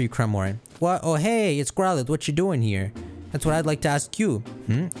been looking for you, Cramorant. What? Oh, hey, it's Growlithe. What you doing here? That's what I'd like to ask you.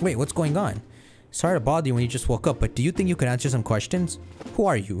 Wait, what's going on? Sorry to bother you when you just woke up, but do you think you could answer some questions? Who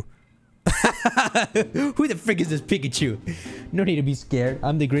are you? Who the frick is this Pikachu? No need to be scared.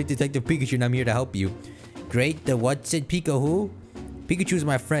 I'm the great detective Pikachu and I'm here to help you. Great, the what said Pika who? Pikachu's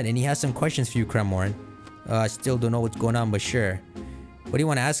my friend and he has some questions for you, Cramorant. I still don't know what's going on, but sure. What do you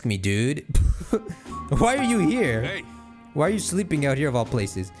want to ask me, dude? Why are you here? Hey. Why are you sleeping out here of all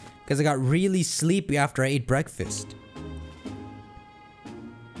places? Because I got really sleepy after I ate breakfast.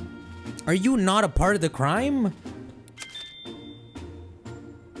 Are you not a part of the crime?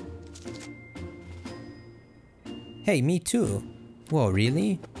 Hey, me too. Whoa,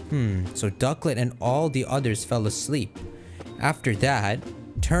 really? So Ducklet and all the others fell asleep. After that,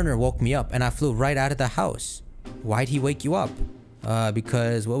 Turner woke me up and I flew right out of the house. Why'd he wake you up?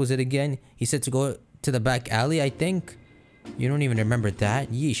 Because what was it again? He said to go to the back alley, I think. You don't even remember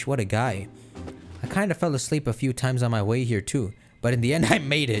that? Yeesh, what a guy. I kind of fell asleep a few times on my way here too, but in the end I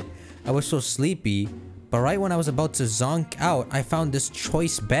made it. I was so sleepy, but right when I was about to zonk out, I found this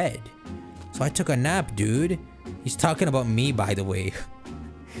choice bed. So I took a nap, dude. He's talking about me, by the way.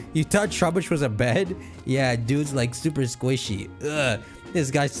 You thought Trubbish was a bed? Yeah, dude's like super squishy. Ugh,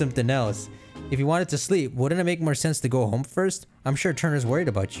 this guy's something else. If you wanted to sleep, wouldn't it make more sense to go home first? I'm sure Turner's worried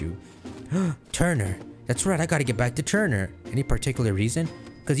about you. Turner. That's right, I gotta get back to Turner. Any particular reason?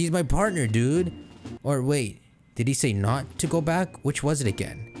 Because he's my partner, dude. Or wait, did he say not to go back? Which was it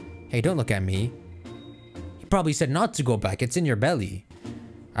again? Hey, don't look at me. He probably said not to go back. It's in your belly.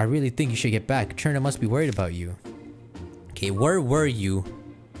 I really think you should get back. Turner must be worried about you. Okay, where were you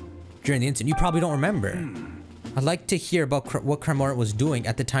during the incident? You probably don't remember. I'd like to hear about what Cremorant was doing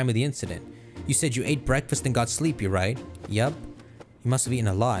at the time of the incident. You said you ate breakfast and got sleepy, right? Yup. You must have eaten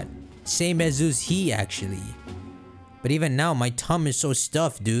a lot. Same as he, actually. But even now, my tum is so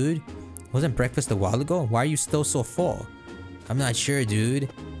stuffed, dude. Wasn't breakfast a while ago? Why are you still so full? I'm not sure, dude.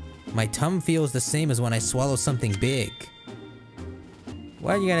 My tum feels the same as when I swallow something big.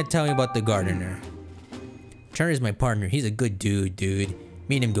 Why are you gonna tell me about the gardener? Turner's my partner. He's a good dude, dude.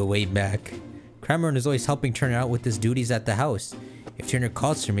 Me and him go way back. Cremorant is always helping Turner out with his duties at the house. If Turner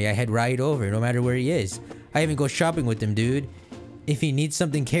calls for me, I head right over, no matter where he is. I even go shopping with him, dude. If he needs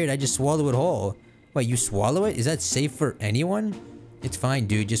something carried, I just swallow it whole. Wait, you swallow it? Is that safe for anyone? It's fine,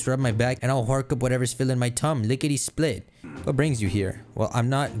 dude. Just rub my back and I'll hork up whatever's filling my tum. Lickety split. What brings you here? Well, I'm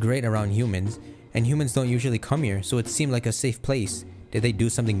not great around humans, and humans don't usually come here, so it seemed like a safe place. Did they do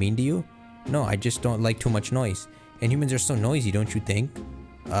something mean to you? No, I just don't like too much noise. And humans are so noisy, don't you think?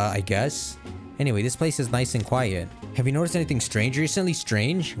 I guess. Anyway, this place is nice and quiet. Have you noticed anything strange recently?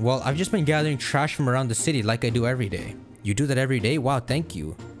 Strange? Well, I've just been gathering trash from around the city like I do every day. You do that every day? Wow, thank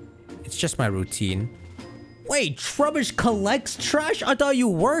you. It's just my routine. Wait, Trubbish collects trash? I thought you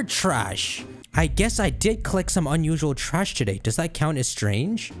were trash. I guess I did collect some unusual trash today. Does that count as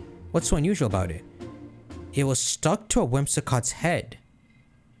strange? What's so unusual about it? It was stuck to a Whimsicott's head.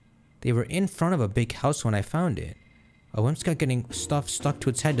 They were in front of a big house when I found it. A Whimsicott getting stuff stuck to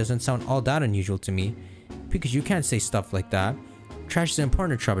its head doesn't sound all that unusual to me. Because you can't say stuff like that. Trash is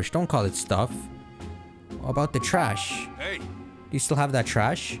important, Trubbish. Don't call it stuff. About the trash. Hey. Do you still have that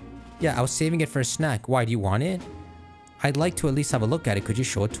trash? Yeah, I was saving it for a snack. Why, do you want it? I'd like to at least have a look at it. Could you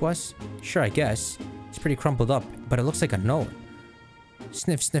show it to us? Sure, I guess. It's pretty crumpled up, but it looks like a note.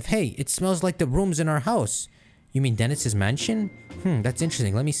 Sniff, sniff. Hey, it smells like the rooms in our house. You mean Dennis's mansion? That's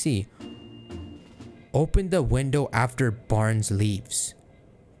interesting. Let me see. Open the window after Barnes leaves.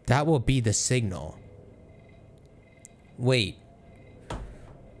 That will be the signal. Wait.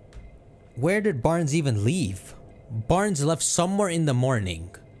 Where did Barnes even leave? Barnes left somewhere in the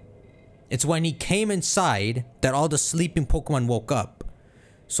morning. It's when he came inside that all the sleeping Pokemon woke up.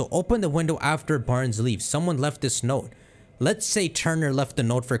 So open the window after Barnes leaves. Someone left this note. Let's say Turner left the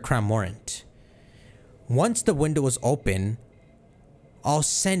note for Cremorant. Once the window is open, I'll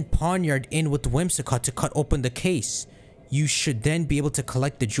send Pawnyard in with Whimsicott to cut open the case. You should then be able to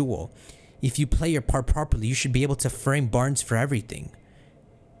collect the jewel. If you play your part properly, you should be able to frame Barnes for everything.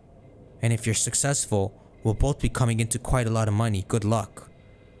 And if you're successful, we'll both be coming into quite a lot of money. Good luck.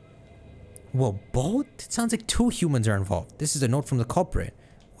 Well, both? It sounds like 2 humans are involved. This is a note from the culprit.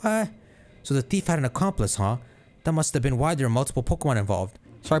 What? So the thief had an accomplice, huh? That must have been why there are multiple Pokemon involved.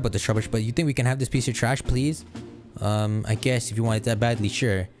 Sorry about this, Trubbish, but you think we can have this piece of trash, please? I guess if you want it that badly,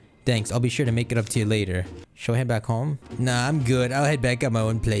 sure. Thanks, I'll be sure to make it up to you later. Shall I head back home? Nah, I'm good. I'll head back at my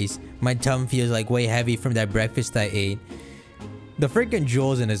own place. My tum feels like way heavy from that breakfast I ate. The freaking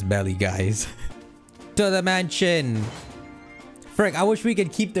jewel's in his belly, guys. To the mansion! Frick, I wish we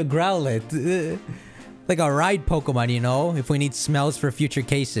could keep the Growlithe. Like a ride Pokemon, you know? If we need smells for future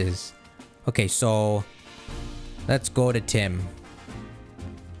cases. Okay, so... let's go to Tim.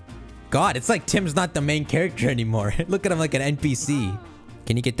 God, it's like Tim's not the main character anymore. Look at him like an NPC.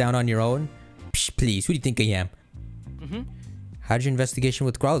 Can you get down on your own? Psh, please, who do you think I am? How did your investigation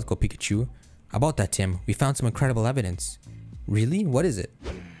with Growlithe go, Pikachu? About that, Tim, we found some incredible evidence. Really? What is it?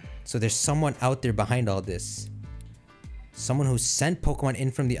 So there's someone out there behind all this. Someone who sent Pokemon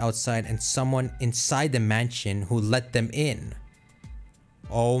in from the outside and someone inside the mansion who let them in.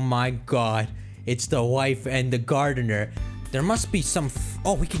 Oh my god. It's the wife and the gardener. There must be some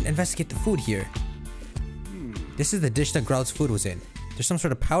oh, we can investigate the food here. This is the dish that Growlithe's food was in. There's some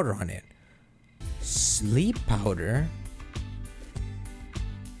sort of powder on it. Sleep powder?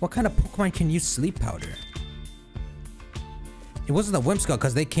 What kind of Pokemon can use sleep powder? It wasn't the Whimsicott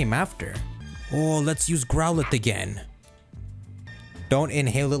because they came after. Oh, let's use Growlithe again. Don't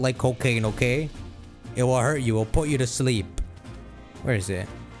inhale it like cocaine, okay? It will hurt you. It will put you to sleep. Where is it?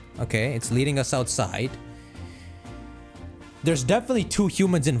 Okay, it's leading us outside. There's definitely 2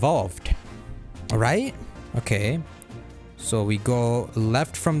 humans involved. Alright? Okay. So we go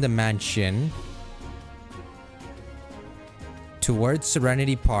left from the mansion. Towards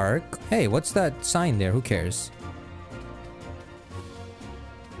Serenity Park. Hey, what's that sign there? Who cares?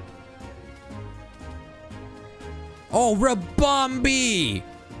 Oh, Rabombi!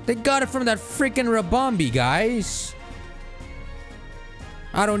 They got it from that freaking Rabombi, guys.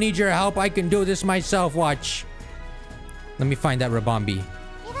 I don't need your help. I can do this myself. Watch. Let me find that Rabombi.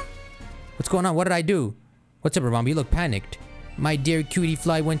 What's going on? What did I do? What's up, Rabombi? You look panicked. My dear cutie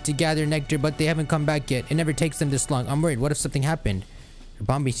fly went to gather nectar, but they haven't come back yet. It never takes them this long. I'm worried. What if something happened?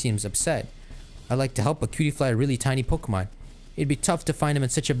 Rabombi seems upset. I'd like to help a cutie fly a really tiny Pokemon. It'd be tough to find him in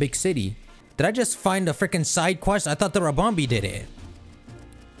such a big city. Did I just find a freaking side quest? I thought the Rabombi did it.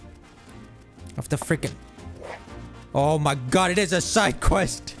 Of the freaking... Oh my god, it is a side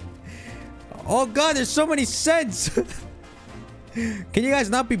quest. Oh god, there's so many scents. Can you guys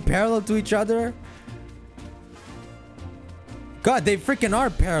not be parallel to each other? God, they freaking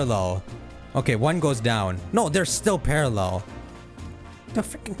are parallel. Okay, one goes down. No, they're still parallel. They're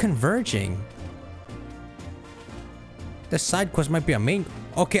freaking converging. The side quest might be a main...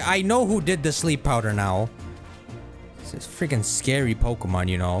 Okay, I know who did the sleep powder now. This is freaking scary Pokemon,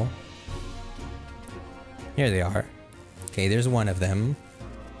 you know. Here they are. Okay, there's one of them.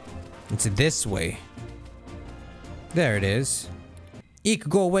 It's this way. There it is. Eek,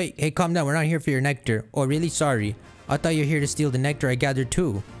 go away. Hey, calm down. We're not here for your nectar. Oh, really? Sorry. I thought you were here to steal the nectar I gathered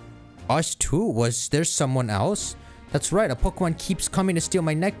too. Us too? Was there someone else? That's right. A Pokemon keeps coming to steal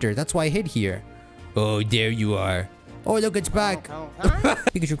my nectar. That's why I hid here. Oh, there you are. Oh, look, it's back.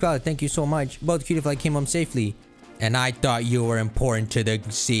 Pikachu Cloud, thank you so much. Both Cutiefly came home safely. And I thought you were important to the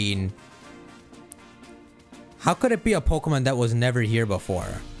scene. How could it be a Pokemon that was never here before?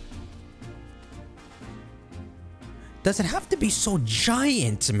 Does it have to be so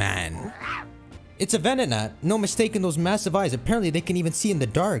giant, man? It's a Venonat. No mistaking those massive eyes. Apparently they can even see in the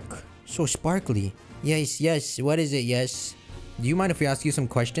dark. So sparkly. Yes, yes. What is it? Yes. Do you mind if we ask you some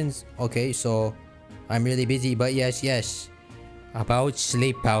questions? Okay, so... I'm really busy, but yes, yes. About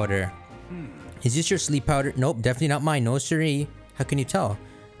sleep powder. Is this your sleep powder? Nope, definitely not mine. No siree. How can you tell?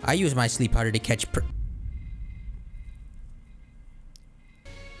 I use my sleep powder to catch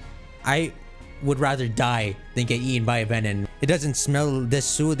I would rather die than get eaten by a venom. It doesn't smell this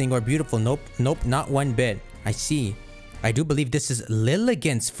soothing or beautiful. Nope, nope, not one bit. I see. I do believe this is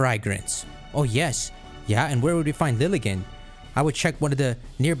Lilligant's fragrance. Oh yes. Yeah, and where would we find Lilligant? I would check one of the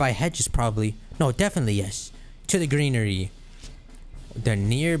nearby hedges probably. No, definitely yes. To the greenery. The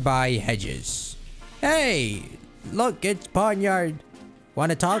nearby hedges. Hey! Look, it's Pawnyard.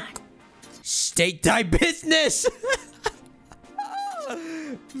 Wanna talk? State thy business!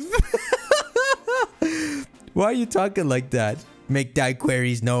 Why are you talking like that? Make thy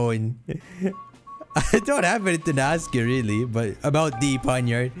queries known. I don't have anything to ask you really, but about thee,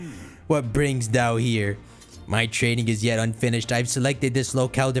 Pawnyard. What brings thou here? My training is yet unfinished. I've selected this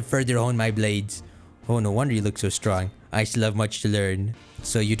locale to further hone my blades. Oh, no wonder you look so strong. I still have much to learn.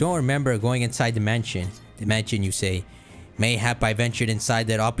 So you don't remember going inside the mansion? The mansion, you say? Mayhap I ventured inside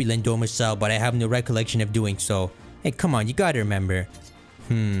that opulent domicile, but I have no recollection of doing so. Hey, come on, you gotta remember.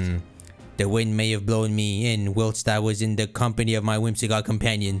 The wind may have blown me in whilst I was in the company of my whimsical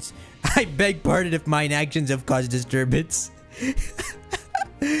companions. I beg pardon if mine actions have caused disturbance.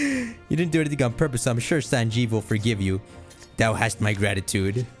 You didn't do anything on purpose, so I'm sure Sanjeev will forgive you. Thou hast my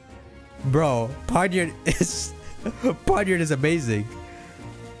gratitude. Bro, Pawnyard is... Pawnyard is amazing.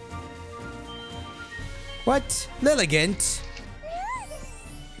 What? Lilligant?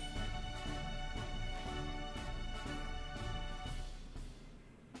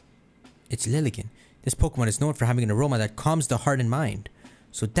 It's Lilligant. This Pokemon is known for having an aroma that calms the heart and mind.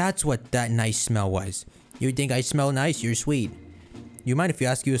 So that's what that nice smell was. You think I smell nice? You're sweet. You mind if you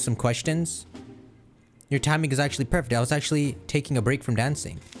ask you some questions? Your timing is actually perfect. I was actually taking a break from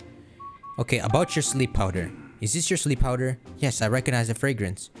dancing. Okay, about your sleep powder. Is this your sleep powder? Yes, I recognize the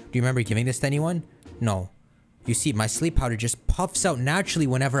fragrance. Do you remember giving this to anyone? No. You see, my sleep powder just puffs out naturally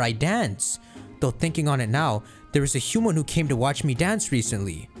whenever I dance. Though thinking on it now, there was a human who came to watch me dance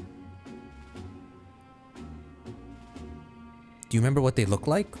recently. Do you remember what they look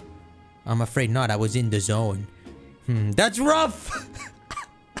like? I'm afraid not. I was in the zone. That's rough!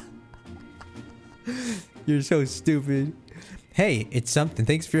 You're so stupid. Hey, it's something.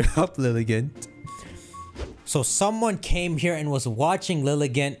 Thanks for your help, Lilligant. So someone came here and was watching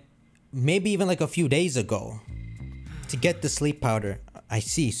Lilligant maybe even like a few days ago to get the sleep powder. I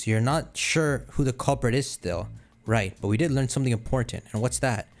see. So you're not sure who the culprit is still. Right, but we did learn something important. And what's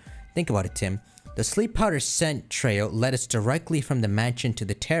that? Think about it, Tim. The sleep powder scent trail led us directly from the mansion to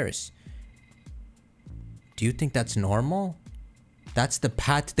the terrace. Do you think that's normal? That's the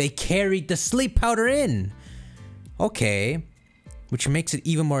path they carried the sleep powder in. Okay. Which makes it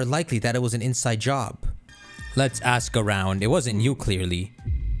even more likely that it was an inside job. Let's ask around. It wasn't you, clearly.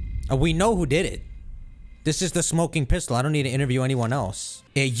 We know who did it. This is the smoking pistol. I don't need to interview anyone else.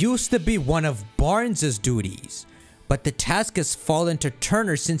 It used to be one of Barnes's duties, but the task has fallen to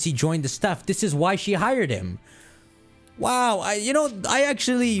Turner since he joined the staff. This is why she hired him. Wow, I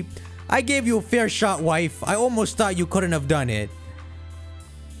gave you a fair shot, wife. I almost thought you couldn't have done it.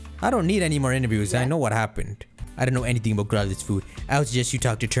 I don't need any more interviews. I know what happened. I don't know anything about Growlett's food. I would suggest you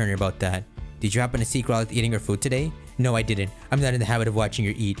talk to Turner about that. Did you happen to see Growlett eating her food today? No, I didn't. I'm not in the habit of watching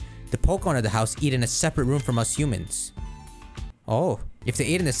her eat. The Pokemon of the house eat in a separate room from us humans. Oh, if they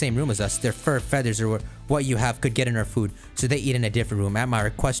ate in the same room as us, their fur, feathers, or what you have could get in our food, so they eat in a different room, at my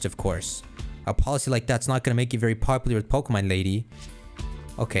request, of course. A policy like that's not gonna make you very popular with Pokemon, lady.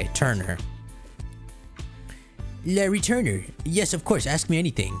 Okay, Turner. Larry Turner. Yes, of course, ask me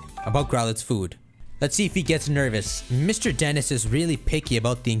anything about Growlett's food. Let's see if he gets nervous. Mr. Dennis is really picky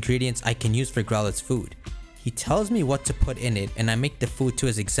about the ingredients I can use for Growlett's food. He tells me what to put in it, and I make the food to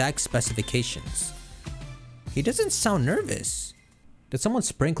his exact specifications. He doesn't sound nervous. Did someone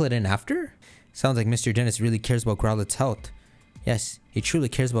sprinkle it in after? Sounds like Mr. Dennis really cares about Growlett's health. Yes, he truly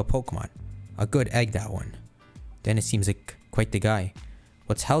cares about Pokemon. A good egg, that one. Dennis seems like quite the guy.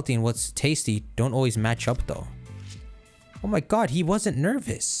 What's healthy and what's tasty don't always match up though. Oh my god, he wasn't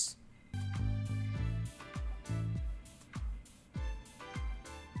nervous.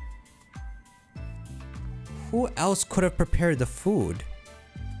 Who else could have prepared the food?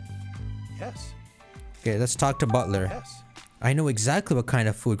 Yes. Okay, let's talk to Butler. Yes. I know exactly what kind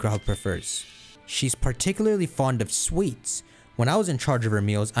of food Growlett prefers. She's particularly fond of sweets. When I was in charge of her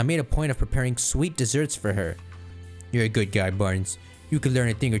meals, I made a point of preparing sweet desserts for her. You're a good guy, Barnes. You could learn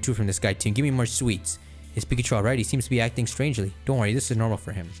a thing or two from this guy, Tim. Give me more sweets. Is Pikachu alright? He seems to be acting strangely. Don't worry, this is normal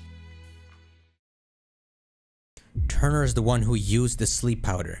for him. Turner is the one who used the sleep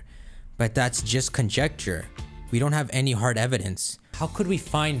powder. But that's just conjecture. We don't have any hard evidence. How could we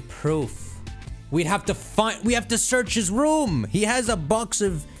find proof? We have to search his room. He has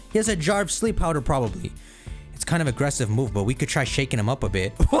a jar of sleep powder probably. It's kind of an aggressive move, but we could try shaking him up a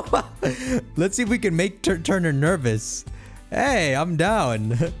bit. Let's see if we can make Turner nervous. Hey, I'm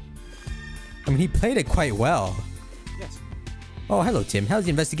down. I mean, he played it quite well. Yes. Oh, hello, Tim. How's the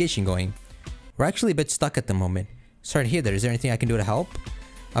investigation going? We're actually a bit stuck at the moment. Sorry to hear that. Is there anything I can do to help?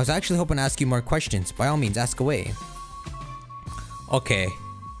 I was actually hoping to ask you more questions. By all means, ask away. Okay.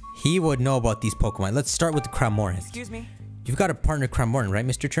 He would know about these Pokemon. Let's start with the Cramoran. Excuse me? You've got a partner Cramoran, right,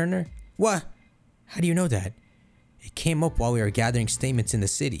 Mr. Turner? What? How do you know that? It came up while we were gathering statements in the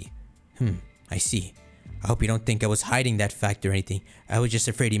city. I see. I hope you don't think I was hiding that fact or anything. I was just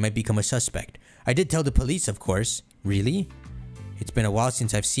afraid he might become a suspect. I did tell the police, of course. Really? It's been a while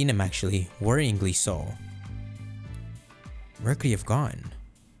since I've seen him, actually. Worryingly so. Where could he have gone?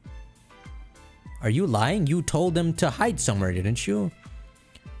 Are you lying? You told him to hide somewhere, didn't you?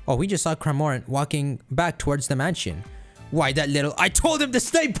 Oh, we just saw Cramoran walking back towards the mansion. Why, that little... I told him to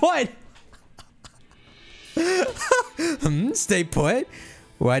stay put! Stay put?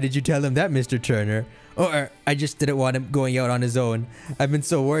 Why did you tell him that, Mr. Turner? Or I just didn't want him going out on his own. I've been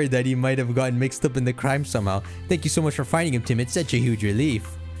so worried that he might have gotten mixed up in the crime somehow. Thank you so much for finding him, Tim. It's such a huge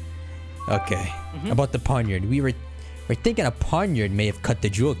relief. Okay. About the poniard. We're thinking a poniard may have cut the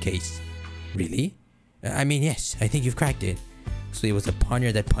jewel case. Really? I mean, yes. I think you've cracked it. So it was a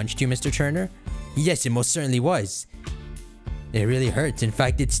poniard that punched you, Mr. Turner? Yes, it most certainly was. It really hurts. In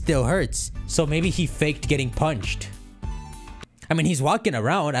fact, it still hurts. So maybe he faked getting punched. I mean, he's walking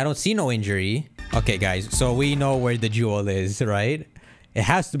around. I don't see no injury. Okay, guys. So we know where the jewel is, right? It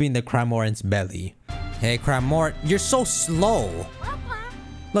has to be in the Cramoran's belly. Hey, Cramoran. You're so slow.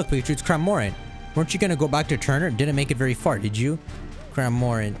 Look, Pikachu, it's Cramoran. Weren't you gonna go back to Turner? Didn't make it very far, did you?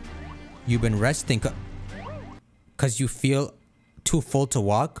 Cramoran, you've been resting cause you feel too full to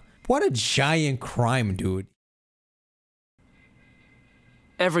walk? What a giant crime, dude.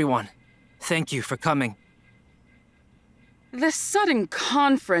 Everyone, thank you for coming. This sudden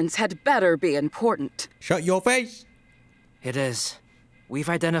conference had better be important. Shut your face! It is. We've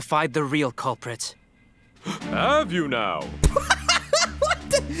identified the real culprit. Have you now?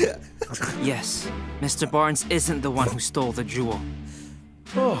 Yes, Mr. Barnes isn't the one who stole the jewel.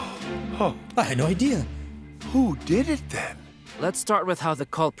 I had no idea. Who did it then? Let's start with how the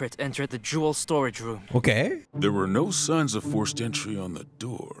culprit entered the jewel storage room. Okay. There were no signs of forced entry on the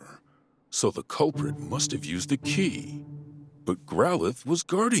door, so the culprit must have used the key. But Growlithe was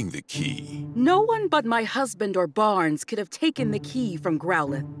guarding the key. No one but my husband or Barnes could have taken the key from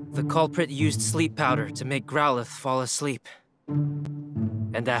Growlithe. The culprit used sleep powder to make Growlithe fall asleep.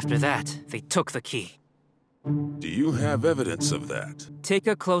 And after that, they took the key. Do you have evidence of that? Take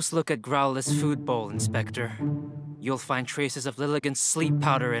a close look at Growlithe's food bowl, Inspector. You'll find traces of Lilligant's sleep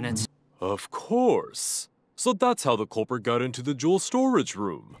powder in it. Of course. So that's how the culprit got into the jewel storage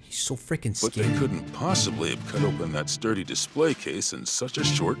room. He's so freaking But scared. they couldn't possibly have cut open that sturdy display case in such a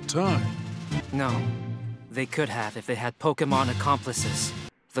short time. No. They could have if they had Pokémon accomplices.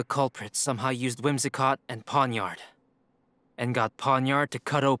 The culprit somehow used Whimsicott and Pawniard. And got Pawniard to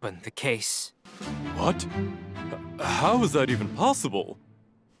cut open the case. What? How is that even possible?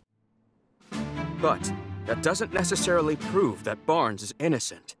 But that doesn't necessarily prove that Barnes is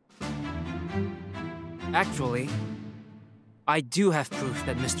innocent. Actually, I do have proof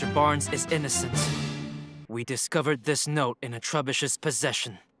that Mr. Barnes is innocent. We discovered this note in a Trubbish's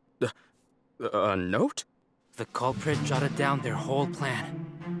possession. A note? The culprit jotted down their whole plan.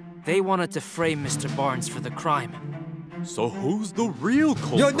 They wanted to frame Mr. Barnes for the crime. So who's the real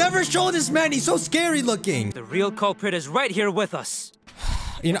culprit? Yo, never show this man. He's so scary looking. The real culprit is right here with us.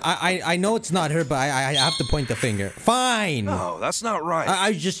 You know, I know it's not her, but I have to point the finger. Fine. No, that's not right. I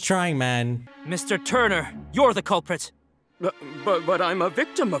was just trying, man. Mr. Turner, you're the culprit. But I'm a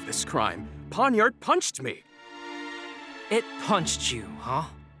victim of this crime. Pawniard punched me. It punched you, huh?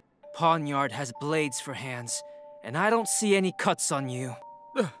 Pawniard has blades for hands, and I don't see any cuts on you.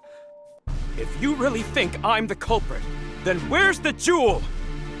 If you really think I'm the culprit, then where's the jewel?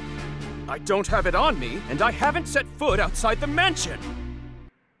 I don't have it on me, and I haven't set foot outside the mansion.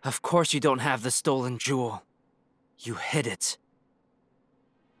 Of course you don't have the stolen jewel. You hid it.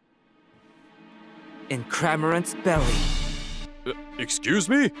 In Cramorant's belly. Excuse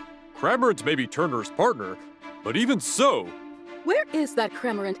me? Cramorant may be Turner's partner, but even so... Where is that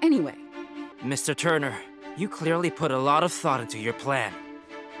Cramorant anyway? Mr. Turner, you clearly put a lot of thought into your plan.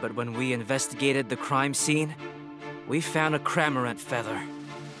 But when we investigated the crime scene, we found a Cramorant feather.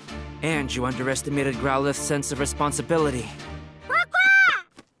 And you underestimated Growlithe's sense of responsibility.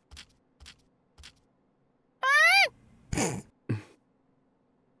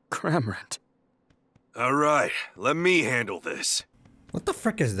 Cramorant. All right, let me handle this. What the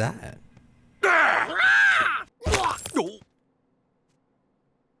frick is that?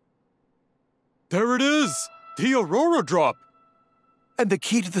 There it is! The Aurora Drop! And the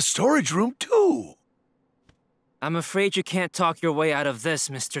key to the storage room, too. I'm afraid you can't talk your way out of this,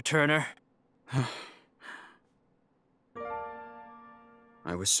 Mr. Turner.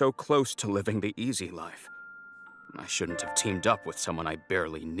 I was so close to living the easy life. I shouldn't have teamed up with someone I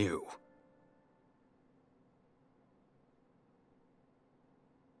barely knew.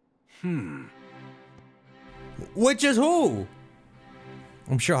 Which is who?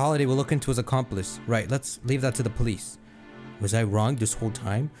 I'm sure Holiday will look into his accomplice. Right, let's leave that to the police. Was I wrong this whole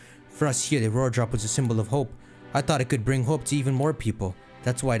time? For us here, the Aurora Drop was a symbol of hope. I thought it could bring hope to even more people.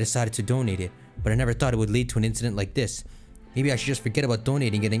 That's why I decided to donate it. But I never thought it would lead to an incident like this. Maybe I should just forget about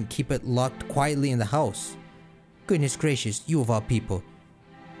donating it and keep it locked quietly in the house. Goodness gracious, you of all people.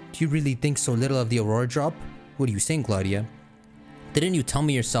 Do you really think so little of the Aurora Drop? What are you saying, Claudia? Didn't you tell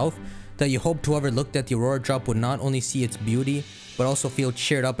me yourself that you hoped whoever looked at the Aurora Drop would not only see its beauty, but also feel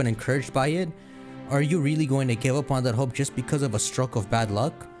cheered up and encouraged by it? Are you really going to give up on that hope just because of a stroke of bad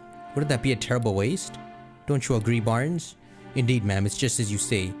luck? Wouldn't that be a terrible waste? Don't you agree, Barnes? Indeed, ma'am, it's just as you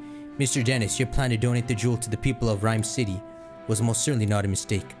say. Mr. Dennis, your plan to donate the jewel to the people of Rhyme City was most certainly not a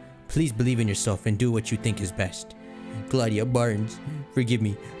mistake. Please believe in yourself and do what you think is best. Claudia, Barnes, forgive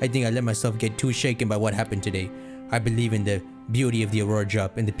me. I think I let myself get too shaken by what happened today. I believe in the beauty of the Aurora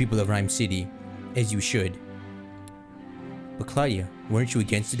Drop and the people of Rhyme City, as you should. But Claudia, weren't you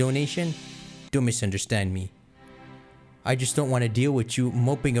against the donation? Don't misunderstand me. I just don't want to deal with you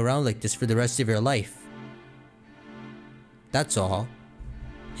moping around like this for the rest of your life. That's all.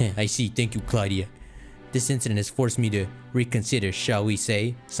 I see, thank you, Claudia. This incident has forced me to reconsider, shall we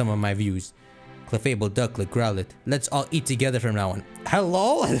say, some of my views. Clefable, Ducklet, Growlithe, let's all eat together from now on.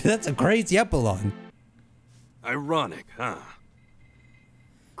 Hello? That's a crazy epilogue. Ironic, huh?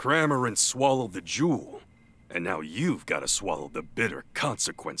 Cramorant swallowed the jewel, and now you've got to swallow the bitter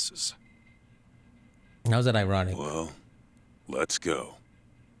consequences. How's that ironic? Well, let's go.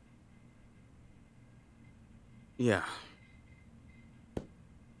 Yeah.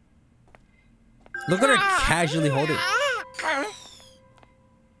 Look at her casually hold it.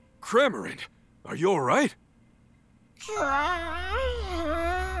 Cramorant, are you alright?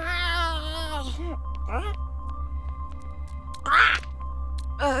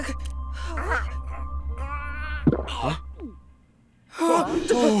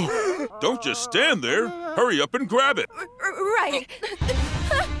 Don't just stand there. Hurry up and grab it. Right.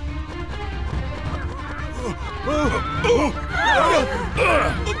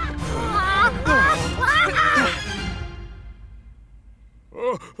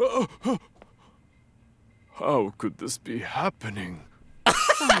 How could this be happening?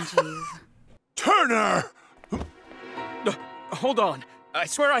 Turner! Hold on. I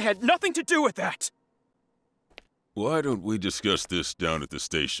swear I had nothing to do with that. Why don't we discuss this down at the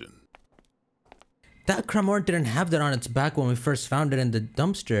station? That Cremor didn't have that on its back when we first found it in the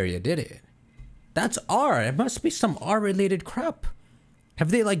dumpster area, did it? That's R. It must be some R-related crap.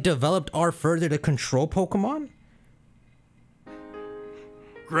 Have they, like, developed R further to control Pokemon?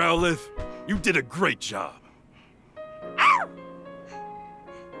 Growlithe, you did a great job.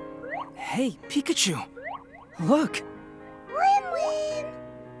 Hey, Pikachu. Look.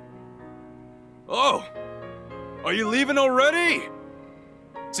 Oh, are you leaving already?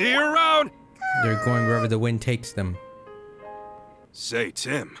 See you around. They're going wherever the wind takes them. Say,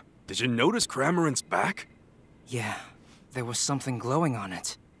 Tim, did you notice Cramorant's back? Yeah, there was something glowing on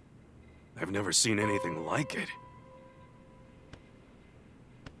it. I've never seen anything like it.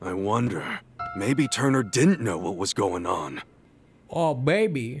 I wonder, maybe Turner didn't know what was going on. Oh,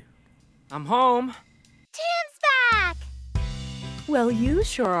 baby. I'm home. Tim's back! Well, you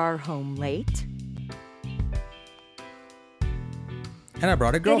sure are home late. And I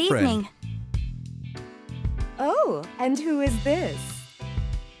brought a girlfriend. Good evening. Oh, and who is this?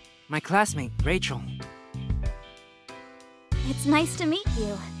 My classmate, Rachel. It's nice to meet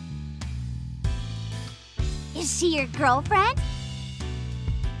you. Is she your girlfriend?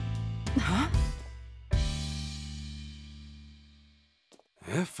 Huh?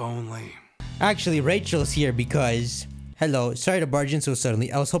 If only. Actually, Rachel's here because... Hello, sorry to barge in so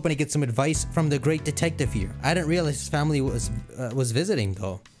suddenly. I was hoping to get some advice from the great detective here. I didn't realize his family was visiting,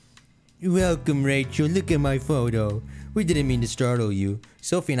 though. Welcome, Rachel. Look at my photo. We didn't mean to startle you.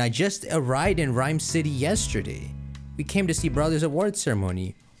 Sophie and I just arrived in Rhyme City yesterday. We came to see Brothers' award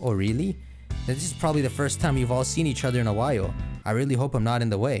ceremony. Oh, really? Now, this is probably the first time you've all seen each other in a while. I really hope I'm not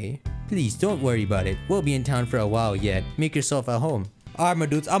in the way. Please, don't worry about it. We'll be in town for a while yet. Make yourself at home. Alright, my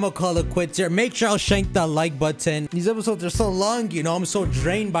dudes, I'm gonna call it quits here. Make sure I'll shank that like button. These episodes are so long, you know, I'm so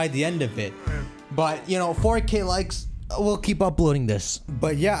drained by the end of it. But, you know, 4K likes, we'll keep uploading this.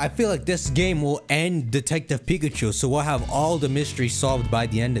 But yeah, I feel like this game will end Detective Pikachu, so we'll have all the mysteries solved by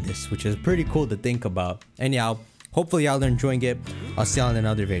the end of this, which is pretty cool to think about. Anyhow, hopefully y'all are enjoying it. I'll see y'all in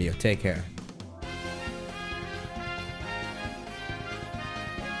another video. Take care.